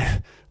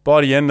 And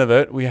by the end of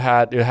it, it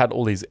had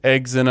all these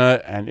eggs in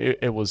it, and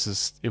it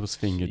was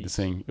fingered. This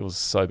thing, it was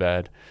so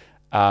bad.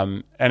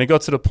 And it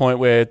got to the point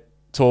where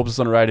Torbs was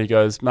on the radio. He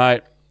goes,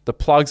 "Mate, the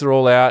plugs are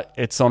all out.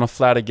 It's on a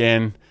flat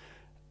again."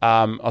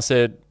 I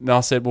said,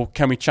 "Well,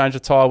 can we change the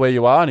tyre where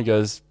you are?" And he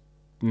goes,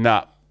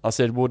 "Nah." I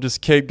said, "We'll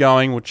just keep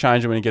going. We'll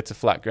change it when you get to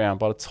flat ground."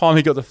 By the time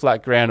he got to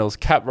flat ground, it was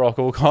cap rock,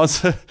 all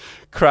kinds of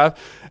crap.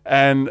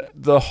 And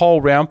the whole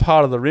round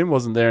part of the rim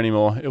wasn't there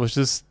anymore. It was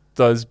just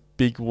those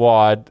big,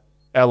 wide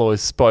alloy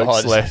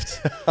spokes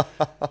left.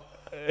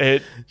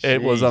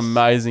 It was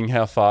amazing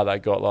how far they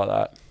got like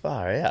that.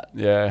 Far out.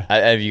 Yeah.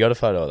 Have you got a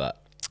photo of that?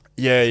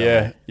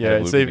 Yeah.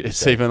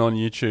 It's even on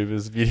YouTube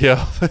as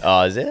video.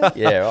 Oh, is it?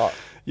 Yeah, right.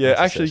 Yeah,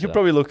 actually, you could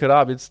probably look it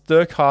up. It's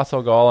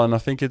Dirk-Hartog Island. I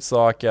think it's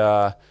like...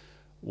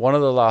 one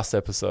of the last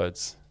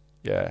episodes.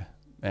 Yeah.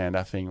 Man,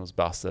 that thing was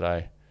busted,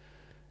 eh?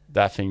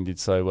 That thing did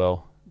so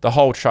well. The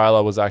whole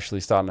trailer was actually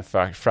starting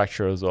to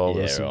fracture as well.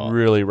 Yeah, it was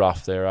really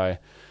rough there, eh?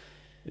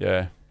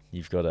 Yeah.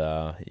 You've got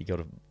a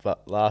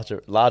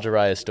large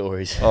array of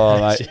stories. Oh,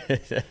 mate.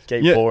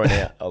 Keep pouring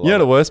out. You know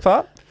the worst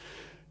part?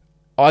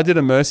 I did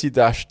a mercy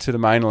dash to the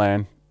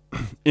mainland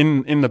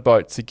in the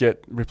boat to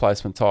get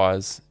replacement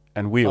tyres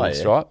and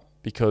wheels, right?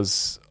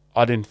 Because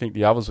I didn't think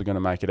the others were going to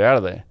make it out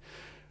of there.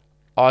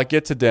 I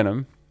get to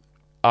Denham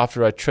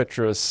after a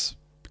treacherous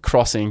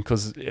crossing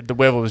because the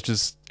weather was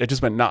just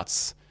went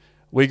nuts.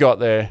 We got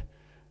there.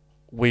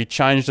 We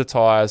changed the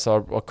tyres. I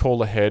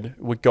called ahead.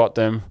 We got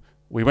them.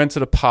 We went to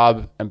the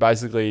pub and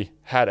basically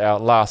had our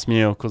last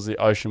meal because the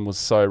ocean was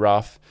so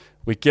rough.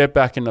 We get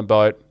back in the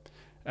boat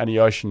and the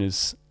ocean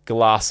is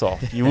glass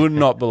off. You would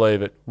not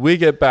believe it. We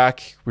get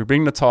back. We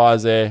bring the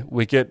tyres there.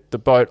 We get the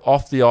boat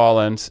off the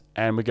island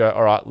and we go,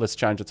 all right, let's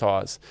change the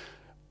tyres.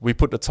 We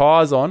put the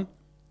tyres on.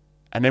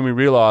 And then we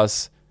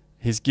realise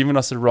he's given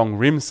us the wrong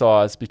rim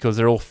size because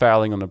they're all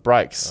fouling on the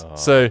brakes. Oh.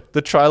 So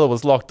the trailer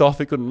was locked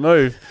off. It couldn't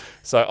move.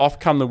 So off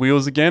come the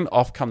wheels again.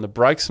 Off come the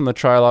brakes from the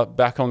trailer.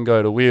 Back on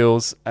go the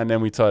wheels. And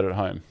then we towed it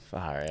home.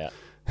 Far out.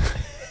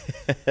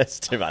 That's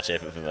too much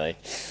effort for me.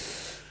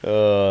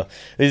 This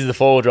is the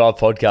 4-Wheel Drive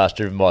podcast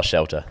driven by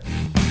Shelter.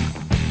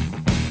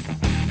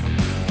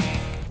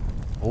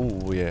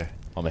 Oh, yeah.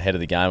 I'm ahead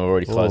of the game. I've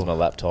already closed my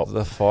laptop.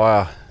 The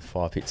fire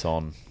pit's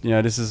on. You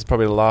know, this is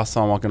probably the last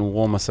time I can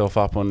warm myself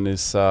up on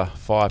this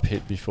fire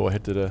pit before I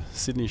head to the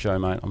Sydney show,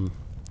 mate. I'm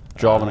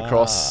driving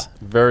across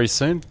very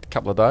soon, a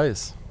couple of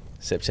days.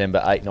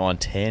 September 8, 9,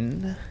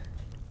 10.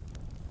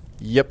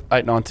 Yep,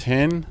 8, 9,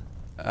 10.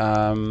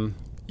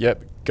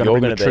 Yep,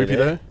 going to be Troopy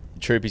there.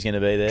 Troopy's going to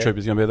be there.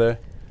 Troopy's going to be there.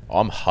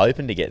 I'm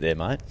hoping to get there,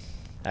 mate,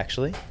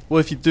 actually. Well,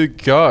 if you do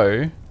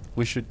go,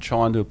 we should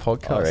try and do a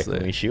podcast I reckon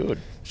there. we should.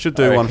 Should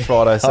do one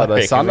Friday,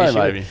 Saturday, Sunday,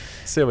 maybe.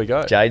 See how we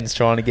go. Jaden's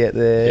trying to get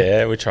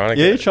there. Yeah, we're trying to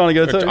get you're trying to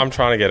go too? I'm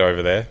trying to get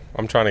over there.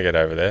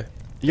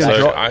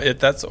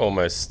 That's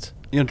almost...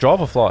 You going to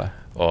drive or fly?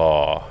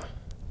 Oh.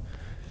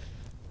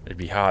 It'd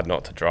be hard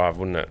not to drive,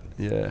 wouldn't it?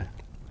 Yeah.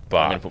 But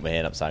I'm going to put my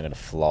hand up saying I'm going to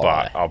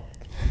fly. But I'll...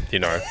 You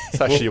know,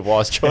 it's actually a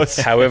wise choice.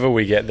 However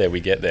we get there, we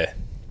get there.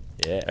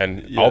 Yeah.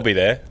 And I'll be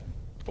there.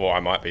 Or I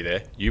might be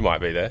there. You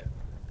might be there.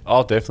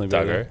 I'll definitely be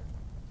Duggo. there.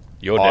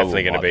 You're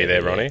definitely going to be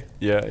there, Ronnie.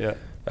 Yeah.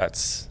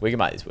 We can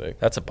make this work.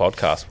 That's a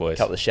podcast, boys. A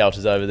couple of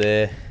shelters over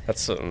there.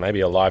 That's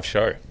maybe a live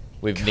show.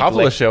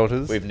 Couple of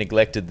shelters. We've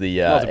neglected the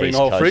to bring East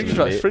the whole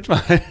Coast fridge,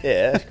 mate.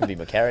 Yeah, that could be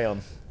my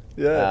carry-on.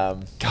 Yeah.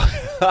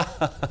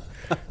 But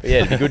yeah,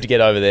 it'd be good to get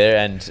over there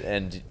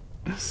and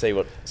see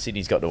what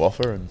Sydney's got to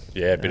offer. And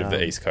yeah, a bit of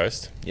the East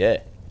Coast.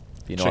 Yeah,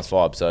 be a nice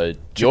vibe. So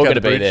you're going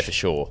to be there for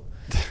sure.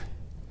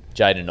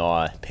 Jade and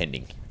I,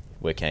 pending.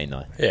 We're keen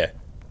though. Yeah.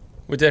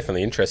 We're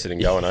definitely interested in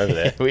going over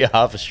there. We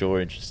are for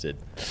sure interested.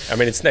 I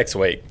mean, it's next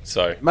week,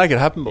 so... Make it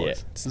happen, boys.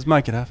 Yeah. Let's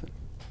make it happen.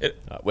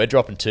 We're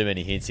dropping too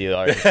many hints here.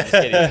 I reckon. Just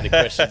getting into the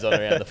questions on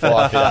around the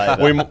fire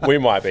pit. We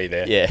might be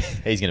there. Yeah,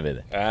 he's going to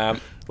be there.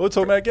 What are we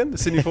talking about again? The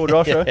Sydney 4-Wheel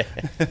Drive show?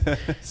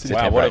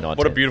 Wow,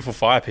 what a beautiful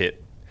fire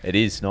pit. It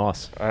is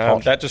nice.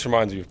 That just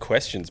reminds me of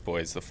questions,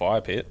 boys, the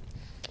fire pit.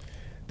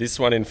 This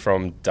one in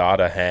from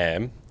Data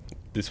Ham.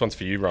 This one's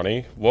for you,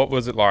 Ronnie. What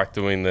was it like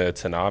doing the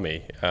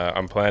Tanami?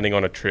 I'm planning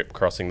on a trip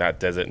crossing that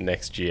desert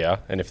next year,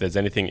 and if there's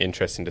anything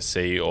interesting to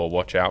see or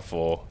watch out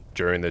for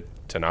during the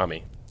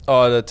Tanami.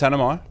 Oh, the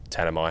Tanami?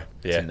 Tanami,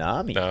 yeah.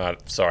 Tanami? No,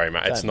 sorry,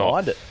 mate. Don't it's not.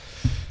 mind it.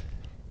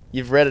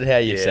 You've read it how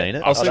you've seen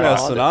it. I was thinking about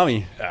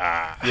Tsunami.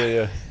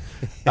 Yeah.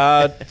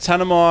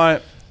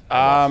 Tanami,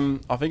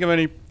 I think I've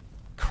only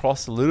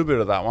crossed a little bit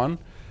of that one.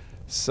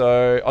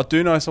 So I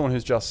do know someone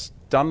who's just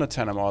done the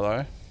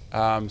Tanami,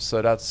 though.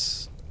 So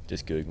that's...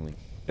 Just Googling.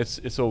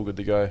 It's all good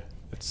to go.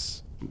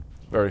 It's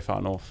very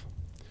far north.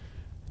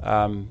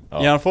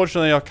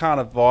 Unfortunately, I can't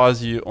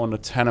advise you on the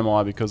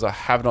Tanami because I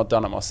have not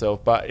done it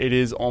myself, but it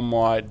is on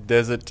my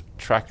desert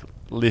track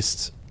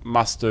list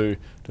must do.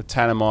 The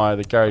Tanami,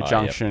 the Gary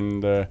Junction,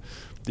 the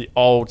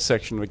old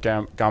section of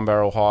the Gun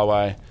Barrel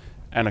Highway,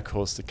 and of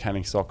course the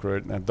Canning Stock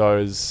Route. Now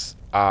those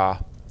are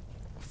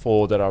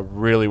 4 that I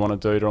really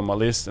want to do. They're on my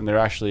list, and there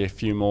are actually a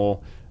few more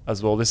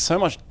as well. There's so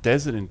much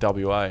desert in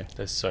WA.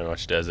 There's so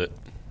much desert.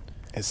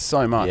 There's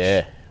so much.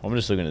 Yeah, I'm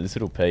just looking at this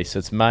little piece.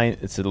 It's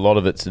a lot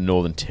of it's the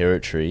Northern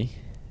Territory,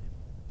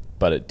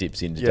 but it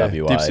dips into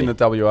WA. Dips into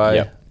WA.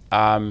 Yep.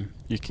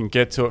 You can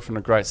get to it from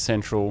the Great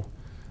Central.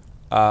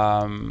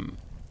 It's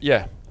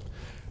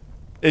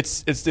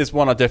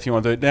one I definitely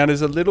want to do. Now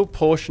there's a little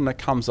portion that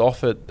comes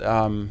off it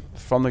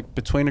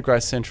between the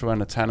Great Central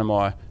and the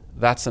Tanami.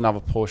 That's another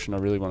portion I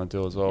really want to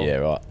do as well. Yeah,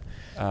 right.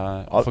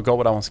 I forgot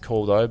what that one's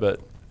called though, but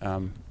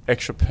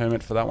extra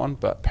permit for that one.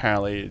 But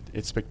apparently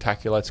it's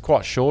spectacular. It's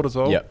quite short as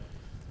well. Yep.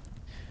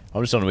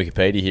 I'm just on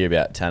Wikipedia here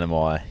about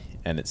Tanami,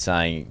 and it's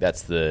saying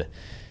that's the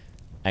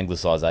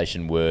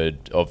anglicisation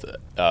word of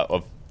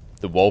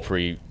the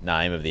Warlpiri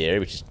name of the area,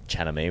 which is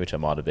Chanami, which I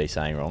might be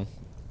saying wrong.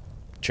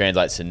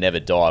 Translates to never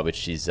die,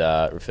 which is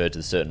referred to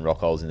the certain rock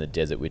holes in the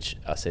desert which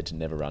are said to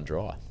never run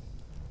dry.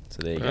 So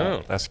there you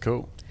go. That's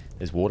cool.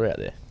 There's water out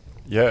there.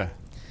 Yeah.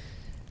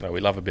 No, we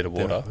love a bit of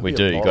water. We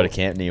do. You've got to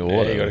camp near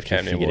water. Yeah, you got to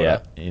camp near water.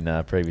 Out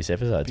in previous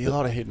episodes. Be a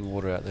lot of hidden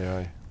water out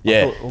there, eh?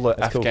 Yeah. All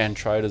the Afghan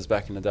traders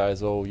back in the day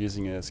as well,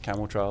 using it as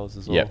camel trailers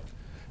as well. Yep.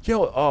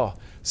 Yeah.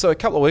 So a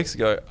couple of weeks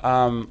ago,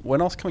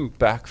 when I was coming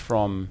back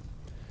from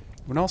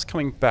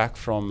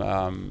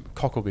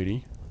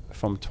Cocklebiddy,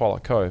 from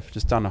Twilight Cove,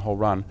 just done the whole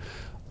run,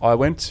 I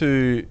went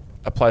to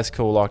a place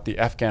called like the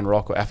Afghan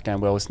Rock or Afghan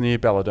Well. It's near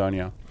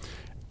Balladonia,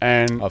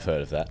 and I've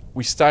heard of that.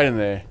 We stayed in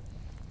there.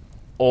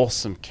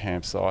 Awesome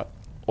campsite.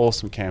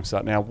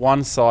 Now,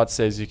 one side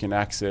says you can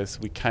access.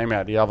 We came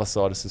out the other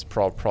side. It says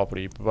private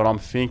property. But I'm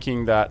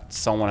thinking that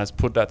someone has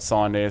put that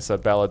sign there so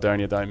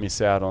Balladonia don't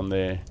miss out on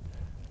their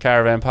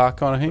caravan park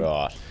kind of thing.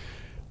 Right.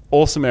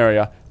 Awesome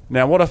area.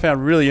 Now, what I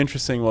found really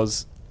interesting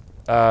was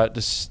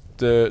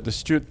the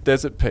Stewart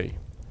Desert Pea.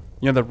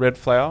 You know the red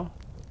flower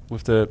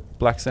with the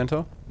black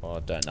centre? Well, I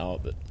don't know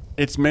it, but...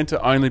 It's meant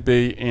to only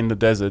be in the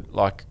desert,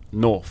 like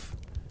north.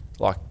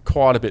 like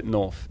quite a bit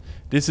north.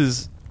 This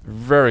is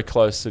very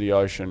close to the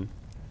ocean.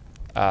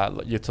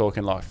 You're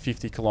talking like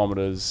 50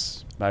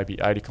 kilometres, maybe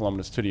 80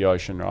 kilometres to the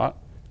ocean, right?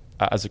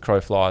 As the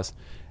crow flies.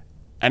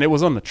 And it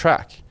was on the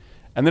track.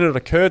 And then it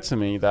occurred to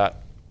me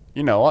that,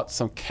 you know what,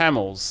 some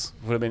camels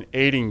would have been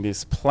eating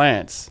these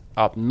plants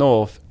up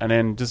north and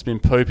then just been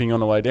pooping on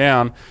the way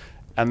down.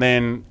 And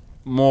then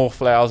more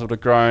flowers would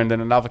have grown,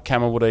 then another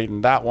camel would have eaten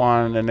that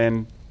one and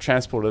then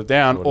transported it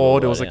down. Or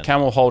there was a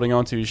camel holding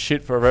onto his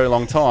shit for a very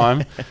long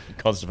time.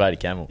 Constipated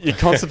camel. You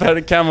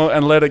constipated camel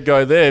and let it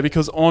go there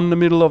because on the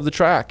middle of the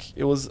track.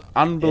 It was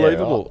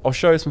unbelievable. Yeah, right. I'll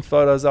show you some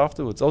photos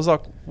afterwards. I was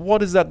like,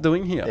 what is that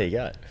doing here? There you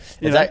go.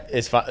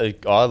 It's fun.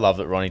 I love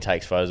that Ronnie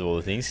takes photos of all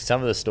the things.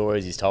 Some of the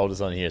stories he's told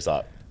us on here, it's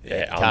like,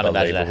 can't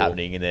imagine that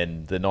happening. And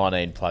then the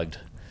 19 plugged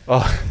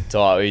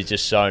tyre, he's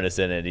just shown us,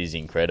 and it is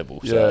incredible.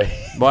 Yeah, So.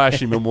 might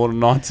actually be more than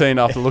 19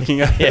 after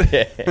looking at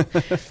it.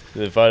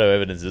 The photo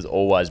evidence has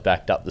always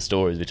backed up the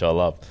stories, which I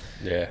love.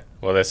 Yeah.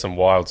 Well, there's some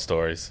wild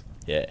stories.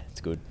 Yeah, it's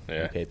good.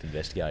 Yeah. We'll keep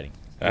investigating.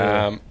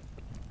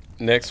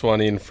 Next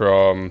one in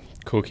from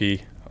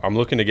Cookie. I'm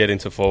looking to get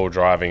into four-wheel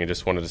driving and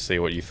just wanted to see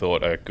what you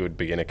thought a good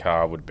beginner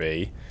car would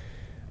be.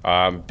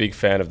 Big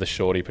fan of the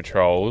Shorty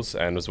Patrols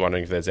and was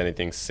wondering if there's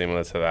anything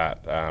similar to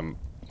that.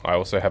 I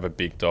also have a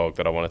big dog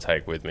that I want to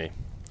take with me.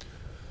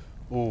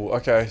 Oh,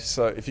 okay.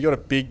 So if you got a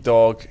big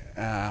dog,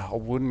 I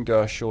wouldn't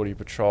go Shorty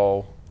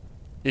Patrol.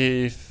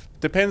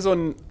 Depends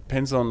on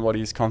what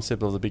his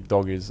concept of the big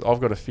dog is. I've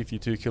got a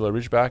 52 kilo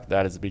Ridgeback.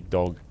 That is a big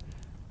dog.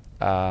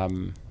 I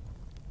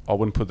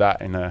wouldn't put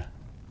that in a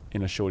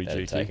Shorty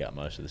That'd GQ. take out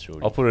most of the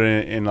Shorty. I'll put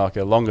it in like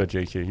a longer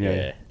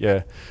GQ.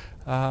 Yeah.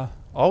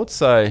 I would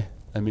say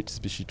a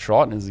Mitsubishi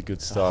Triton is a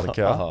good starter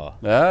car.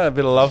 Yeah, a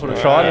bit of love for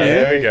the Triton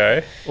here. There we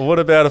go. Well, what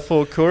about a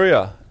Ford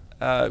Courier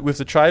with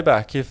the tray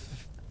back? If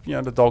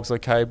the dog's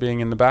okay being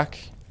in the back,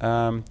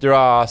 there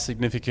are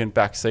significant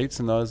back seats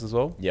in those as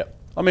well. Yep.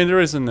 I mean, there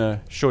is in the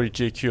Shorty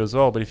GQ as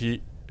well, but if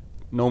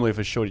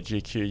a Shorty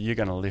GQ, you're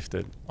going to lift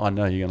it. I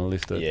know you're going to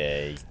lift it.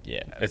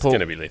 Yeah. It's going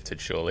to be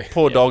lifted, surely.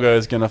 Poor doggo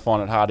is going to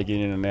find it hard to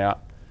get in and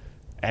out.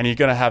 And you're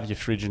going to have your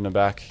fridge in the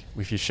back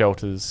with your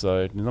shelters, so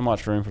there's not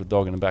much room for the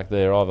dog in the back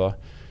there either.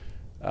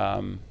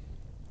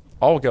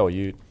 I'll go a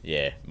ute.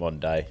 Yeah, modern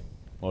day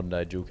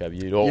dual cab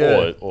ute,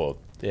 or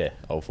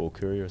old Ford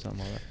Courier or something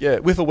like that. Yeah,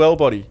 with a well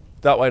body.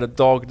 That way the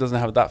dog doesn't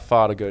have that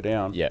far to go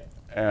down. Yeah.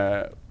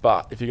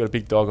 But if you've got a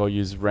big dog, I'll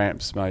use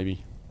ramps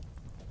maybe.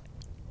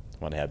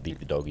 Wonder how big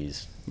the dog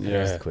is. Yeah.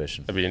 That's the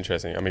question. That'd be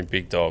interesting. I mean,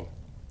 big dog.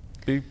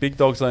 Big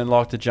dogs don't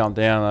like to jump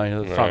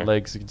down. The front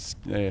legs,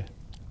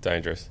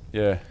 Dangerous.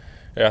 Yeah.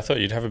 Yeah, I thought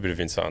you'd have a bit of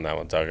insight on that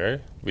one,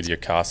 Duggo, with your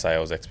car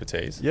sales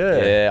expertise.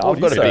 Yeah.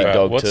 I've got a big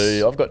dog What's-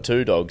 too. I've got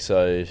two dogs,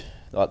 so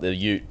like the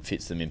ute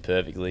fits them in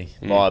perfectly.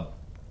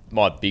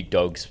 My big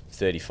dog's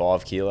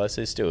 35 kilos,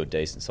 so he's still a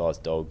decent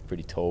sized dog,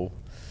 pretty tall.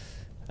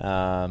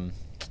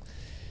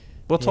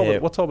 What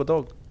type of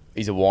dog?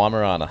 He's a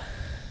Weimaraner.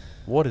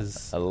 What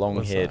is a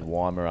long-haired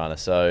Weimaraner?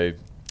 So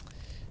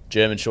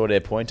German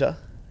short-hair pointer.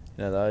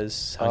 You know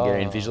those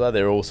Hungarian Vizsla?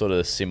 They're all sort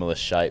of similar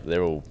shape.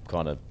 They're all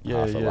kind of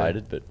half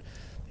related, but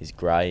he's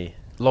grey.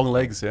 Long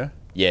legs, yeah?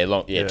 Yeah,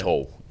 long. Yeah,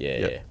 tall.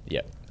 Yeah.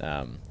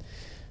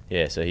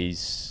 So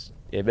he's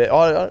but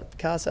I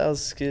car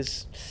sales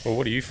because. Well,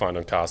 what do you find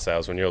on car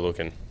sales when you're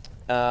looking?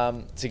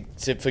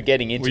 For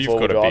getting into Well, you've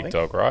four-wheel got a driving, big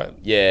dog, right?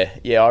 Yeah.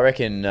 I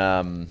reckon.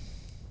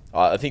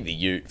 I think the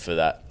ute for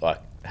that, like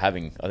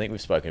having. I think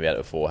we've spoken about it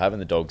before. Having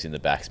the dogs in the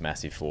back's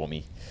massive for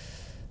me.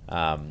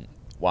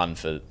 One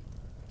for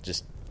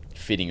just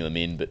fitting them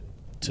in, but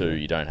two,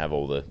 you don't have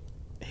all the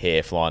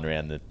hair flying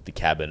around the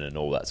cabin and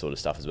all that sort of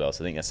stuff as well.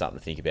 So I think that's something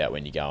to think about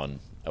when you go on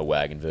a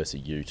wagon versus a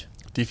ute.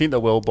 Do you think the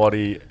well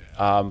body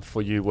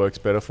for you works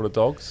better for the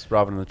dogs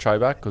rather than the tray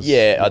back?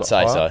 Yeah, I'd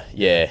say so.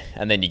 Yeah,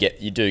 and then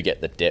you do get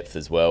the depth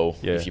as well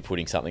if you're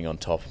putting something on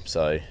top.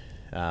 So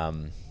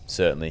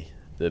certainly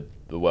the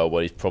well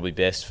body's probably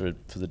best for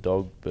the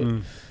dog.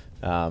 But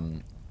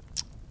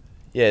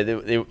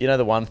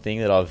the one thing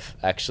that I've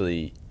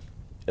actually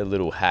a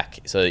little hack.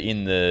 So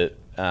in the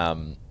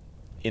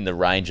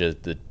Ranger,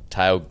 the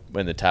tail,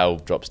 when the tail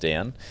drops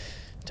down,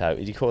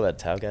 did you call that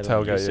tailgate?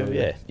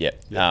 Tailgate,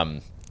 yeah.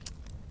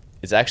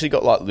 It's actually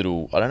got like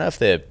little. I don't know if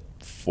they're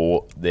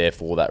there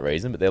for that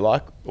reason, but they're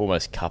like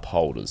almost cup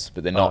holders.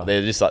 But they're not.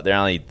 They're just like they're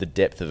only the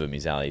depth of them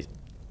is only.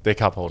 They're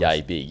cup holders.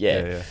 Yay big,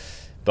 yeah.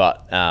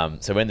 But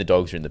so when the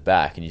dogs are in the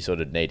back, and you sort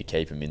of need to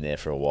keep them in there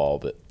for a while,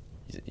 but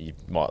you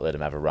might let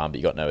them have a run, but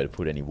you got nowhere to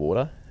put any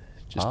water.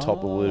 Just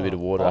top a little bit of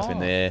water up in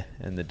there,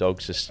 and the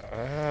dog's just.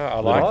 I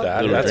like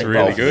that. That's That's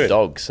really good.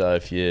 Dog. So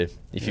if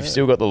you've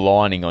still got the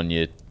lining on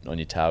your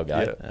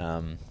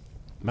tailgate,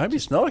 maybe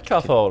it's not a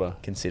cup holder.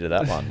 Consider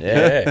that one.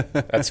 Yeah,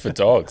 that's for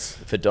dogs.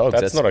 For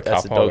dogs, that's not a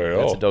cup holder at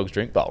all. That's a dog's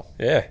drink bowl.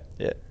 Yeah.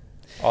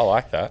 I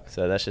like that.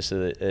 So that's just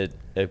a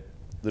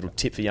little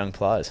tip for young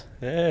players.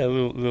 Yeah, a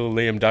little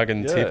Liam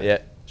Duggan tip. Yeah.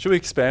 Should we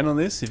expand on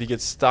this? If you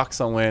get stuck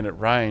somewhere and it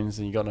rains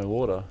and you got no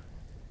water,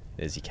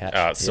 There's your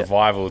catch.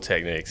 Survival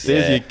techniques.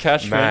 There's your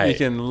catch, mate.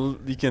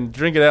 You can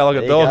drink it out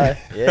like a dog.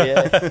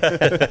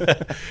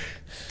 Yeah.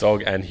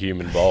 Dog and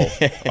human bowl.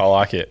 I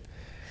like it.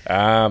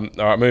 All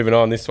right, moving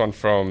on. This one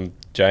from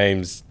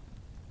James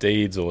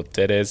Deeds or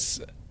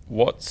Dedes.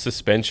 What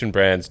suspension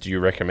brands do you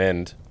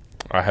recommend?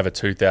 I have a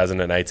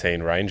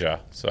 2018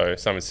 Ranger, so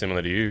something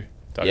similar to you,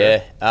 Doug.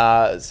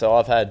 Yeah, so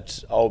I've had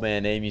Old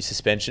Man Emu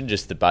suspension,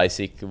 just the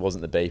basic. It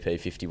wasn't the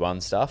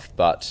BP51 stuff,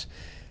 but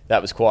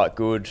that was quite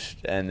good.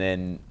 And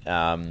then,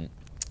 I've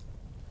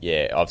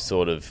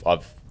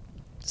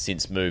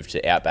since moved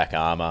to Outback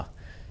Armour,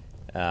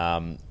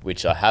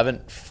 which I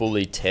haven't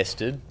fully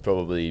tested,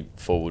 probably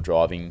four-wheel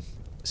driving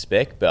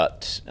spec,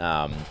 but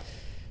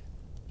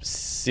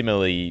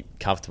similarly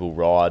comfortable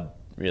ride,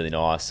 really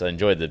nice. I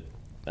enjoyed the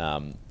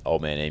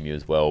Old Man Emu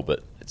as well,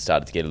 but it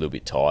started to get a little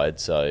bit tired.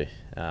 So,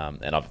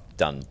 and I've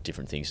done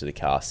different things to the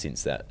car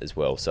since that as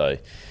well. So,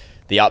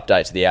 the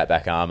update to the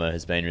Outback Armour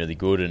has been really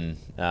good,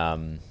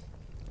 and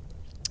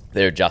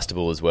they're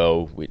adjustable as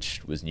well,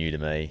 which was new to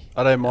me.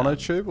 Are they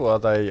monotube or are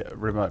they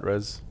remote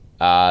res?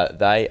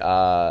 They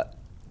are.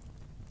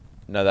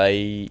 No,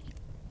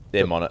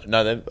 they're mono.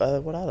 No,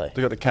 what are they?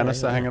 They got the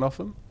canister hanging off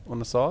them on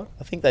the side.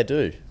 I think they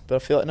do, but I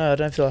feel like I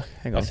don't feel like.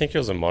 Hang on. I think it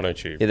was a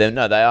monotube.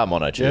 Yeah, they are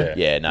monotube.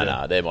 Yeah,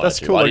 no, they're monotube. That's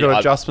cool. They got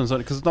adjustments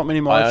on it because not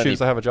many monotubes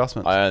they have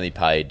adjustments. I only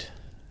paid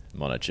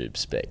monotube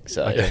spec,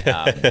 so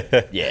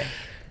yeah.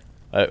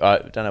 I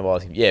don't know why.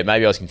 Maybe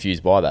I was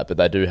confused by that, but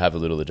they do have a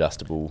little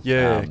adjustable.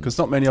 Yeah, because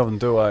not many of them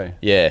do, eh?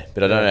 Yeah,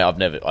 but I don't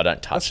know. I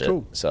don't touch that's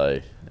cool. it.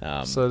 So,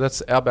 so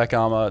that's Outback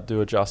Armour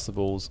do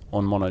adjustables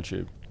on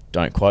monotube.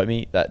 Don't quote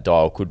me. That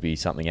dial could be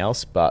something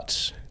else,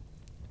 but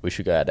we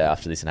should go out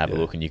after this and have a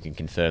look, and you can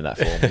confirm that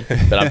for me.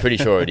 But I'm pretty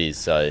sure it is.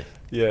 So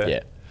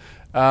yeah.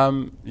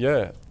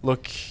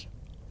 Look,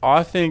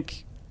 I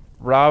think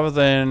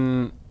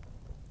my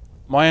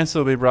answer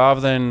would be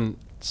rather than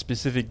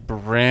specific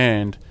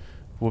brand,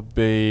 would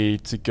be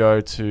to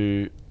go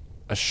to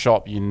a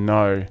shop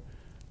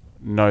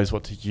knows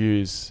what to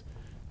use,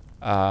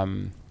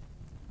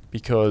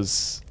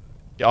 because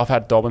I've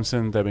had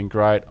Dobinson, they've been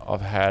great.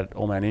 I've had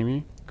Old Man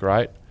Emu,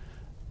 great.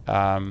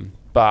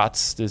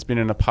 But there's been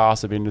in the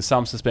past, I've been to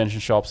some suspension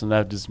shops and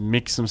they've just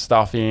mixed some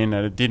stuff in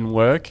and it didn't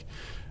work.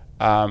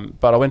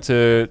 But I went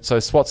to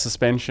SWAT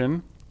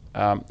Suspension,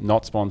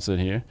 not sponsored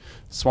here.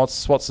 SWAT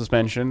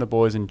Suspension, the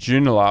boys in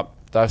Joondalup,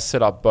 they've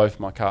set up both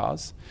my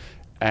cars.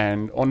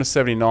 And on the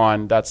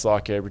 79, that's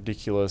like a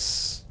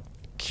ridiculous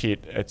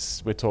kit.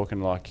 We're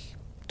talking like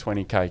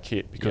 20k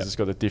kit because it's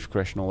got the diff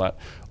crash and all that.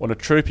 On a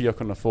Troopy, I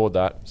couldn't afford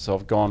that, so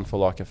I've gone for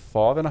like a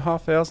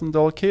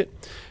 $5,500 kit,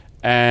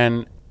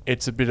 and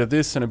it's a bit of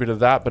this and a bit of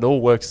that, but it all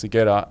works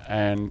together.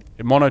 And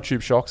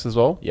monotube shocks as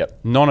well.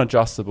 Yep.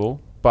 Non-adjustable,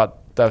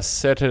 but they've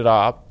set it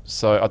up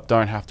so I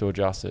don't have to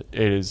adjust it.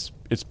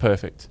 It's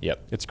perfect.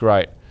 Yep. It's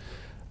great.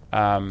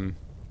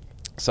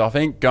 So I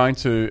think going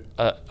to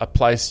a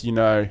place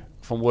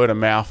from word of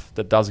mouth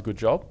that does a good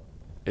job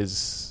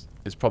is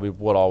probably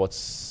what I would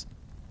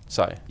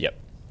say. Yep.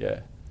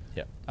 Yeah.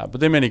 Yep. But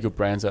there are many good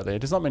brands out there.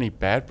 There's not many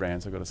bad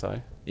brands, I've got to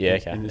say. Yeah,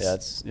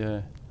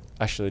 okay.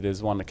 Actually,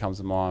 there's one that comes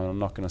to mind. I'm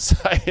not going to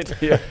say it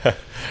here.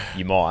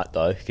 You might,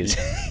 though, because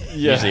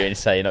usually when you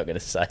say you're not going to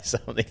say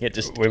something, it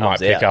just we might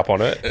pick up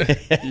on it.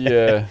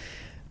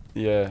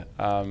 Yeah.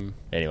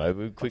 Anyway,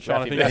 we'll quick Go.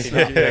 What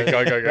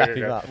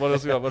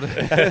else we got?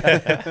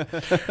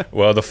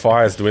 Well, the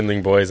fire's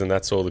dwindling, boys, and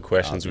that's all the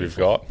questions we've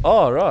got.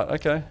 Oh, right.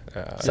 Okay.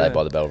 Saved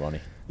by the bell,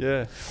 Ronnie.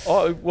 Yeah.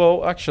 Oh,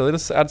 well, actually,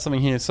 let's add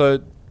something here.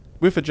 So,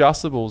 with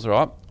adjustables,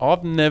 right?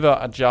 I've never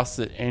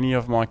adjusted any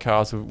of my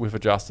cars with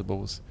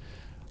adjustables.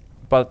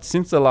 But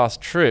since the last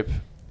trip,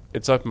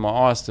 it's opened my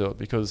eyes to it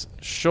because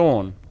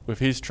Sean, with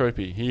his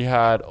Troopy, he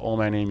had Old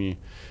Man Emu,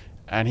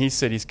 and he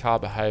said his car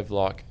behaved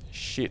like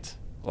shit,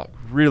 like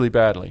really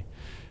badly.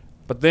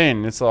 But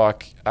then it's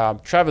like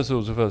Travis, who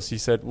was with us, he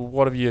said, well,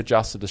 what have you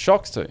adjusted the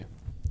shocks to?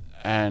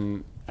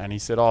 And he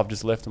said, I've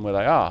just left them where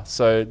they are.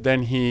 So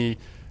then he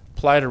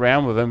played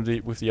around with them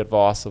with the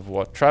advice of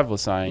what Trav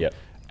was saying,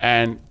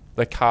 and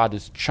the car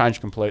just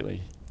changed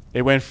completely.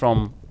 It went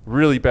from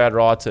really bad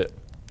ride to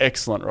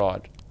excellent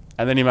ride.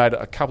 And then he made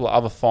a couple of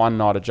other fine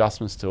night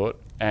adjustments to it,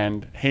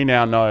 and he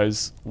now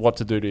knows what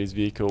to do to his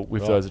vehicle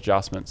with those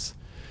adjustments.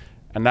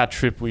 And that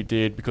trip we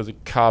did, because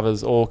it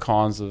covers all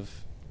kinds of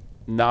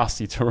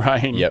nasty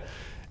terrain, it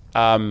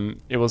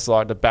was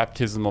like the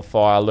baptism of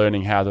fire,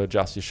 learning how to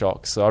adjust your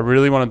shocks. So I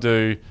really want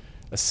to do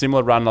a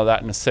similar run like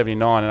that in a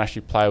 79 and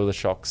actually play with the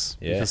shocks,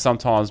 because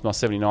sometimes my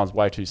 79 is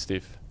way too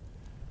stiff.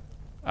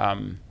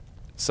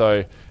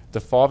 So the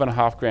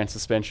 $5,500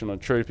 suspension on a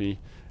Troopy,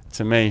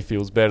 to me,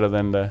 feels better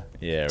than the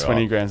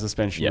 20 grand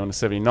suspension on a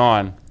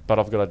 79, but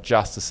I've got to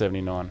adjust the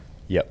 79.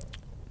 Yep.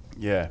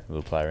 Yeah.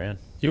 We'll play around.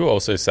 You were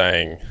also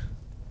saying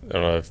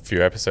on a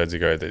few episodes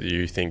ago that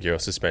you think your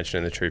suspension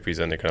in the Troopy is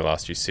only going to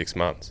last you 6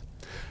 months.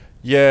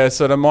 Yeah,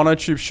 so the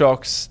monotube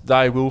shocks,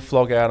 they will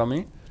flog out on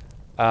me.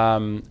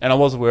 And I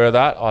was aware of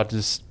that. I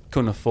just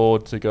couldn't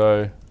afford to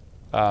go,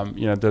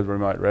 do the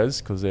remote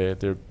res because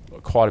they're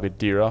quite a bit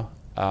dearer.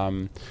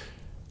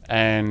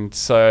 And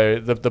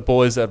so the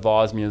boys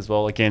advised me as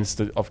well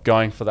against of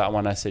going for that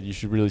one. I said, you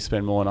should really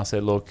spend more. And I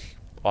said, look,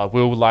 I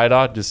will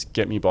later, just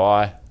get me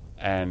by.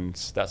 And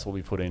that's what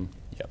we put in.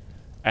 Yep.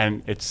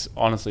 And it's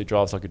honestly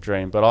drives like a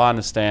dream. But I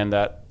understand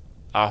that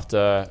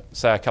after,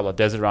 say, a couple of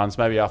desert runs,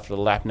 maybe after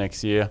the lap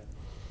next year,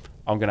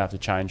 I'm going to have to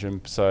change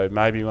them. So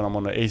maybe when I'm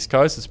on the East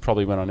Coast, it's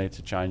probably when I need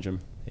to change them.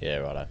 Yeah,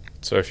 righto.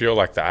 So if you're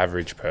like the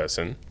average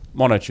person,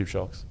 Monotube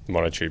shocks.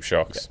 monotube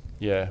shocks.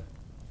 Yeah.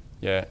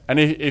 And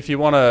if you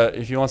want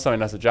something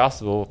that's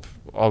adjustable,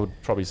 I would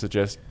probably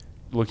suggest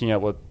looking at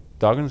what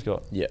Duggan's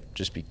got. Yeah,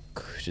 just be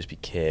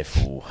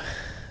careful.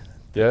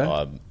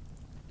 Yeah.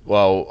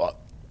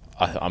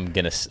 I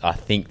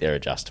think they're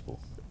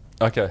adjustable.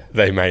 Okay.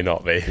 They may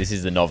not be. This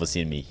is the novice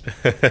in me.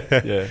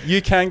 Yeah.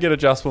 You can get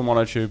adjustable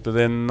monotube, but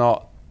they're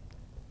not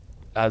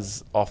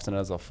as often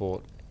as I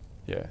thought.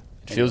 Yeah.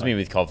 It fills me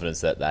with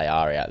confidence that they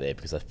are out there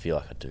because I feel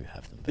like I do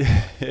have them.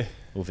 But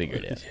we'll figure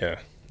it out. Yeah.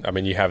 I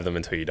mean, you have them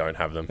until you don't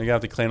have them. We're going to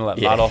have to clean all that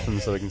mud off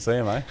them so we can see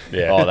them, eh?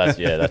 Yeah. Oh, that's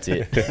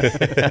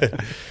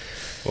it.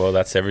 Well,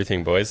 that's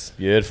everything, boys.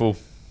 Beautiful.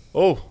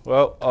 Oh,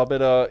 well, I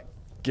better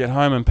get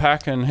home and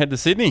pack and head to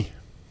Sydney.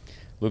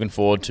 Looking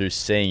forward to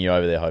seeing you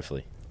over there,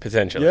 hopefully.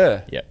 Potentially.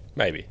 Yeah. Yeah.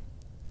 Maybe.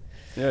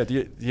 Yeah,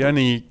 the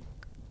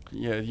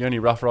only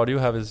rough ride you'll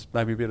have is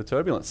maybe a bit of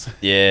turbulence.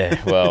 Yeah,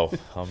 well,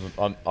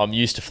 I'm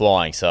used to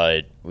flying,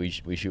 so we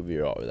should be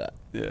right with that.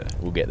 Yeah.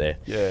 We'll get there.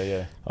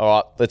 Yeah. All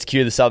right, let's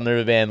cue the Southern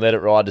River Band, Let It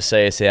Ride to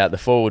see us out. The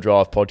 4-Wheel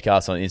Drive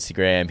podcast on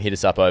Instagram. Hit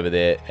us up over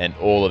there and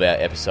all of our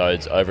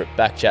episodes over at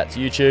Backchat's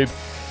YouTube.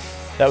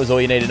 That was all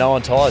you need to know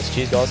on Tyres.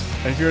 Cheers, guys.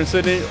 And if you're in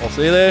Sydney, I'll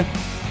see you there.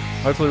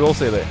 Hopefully we'll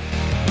see you there.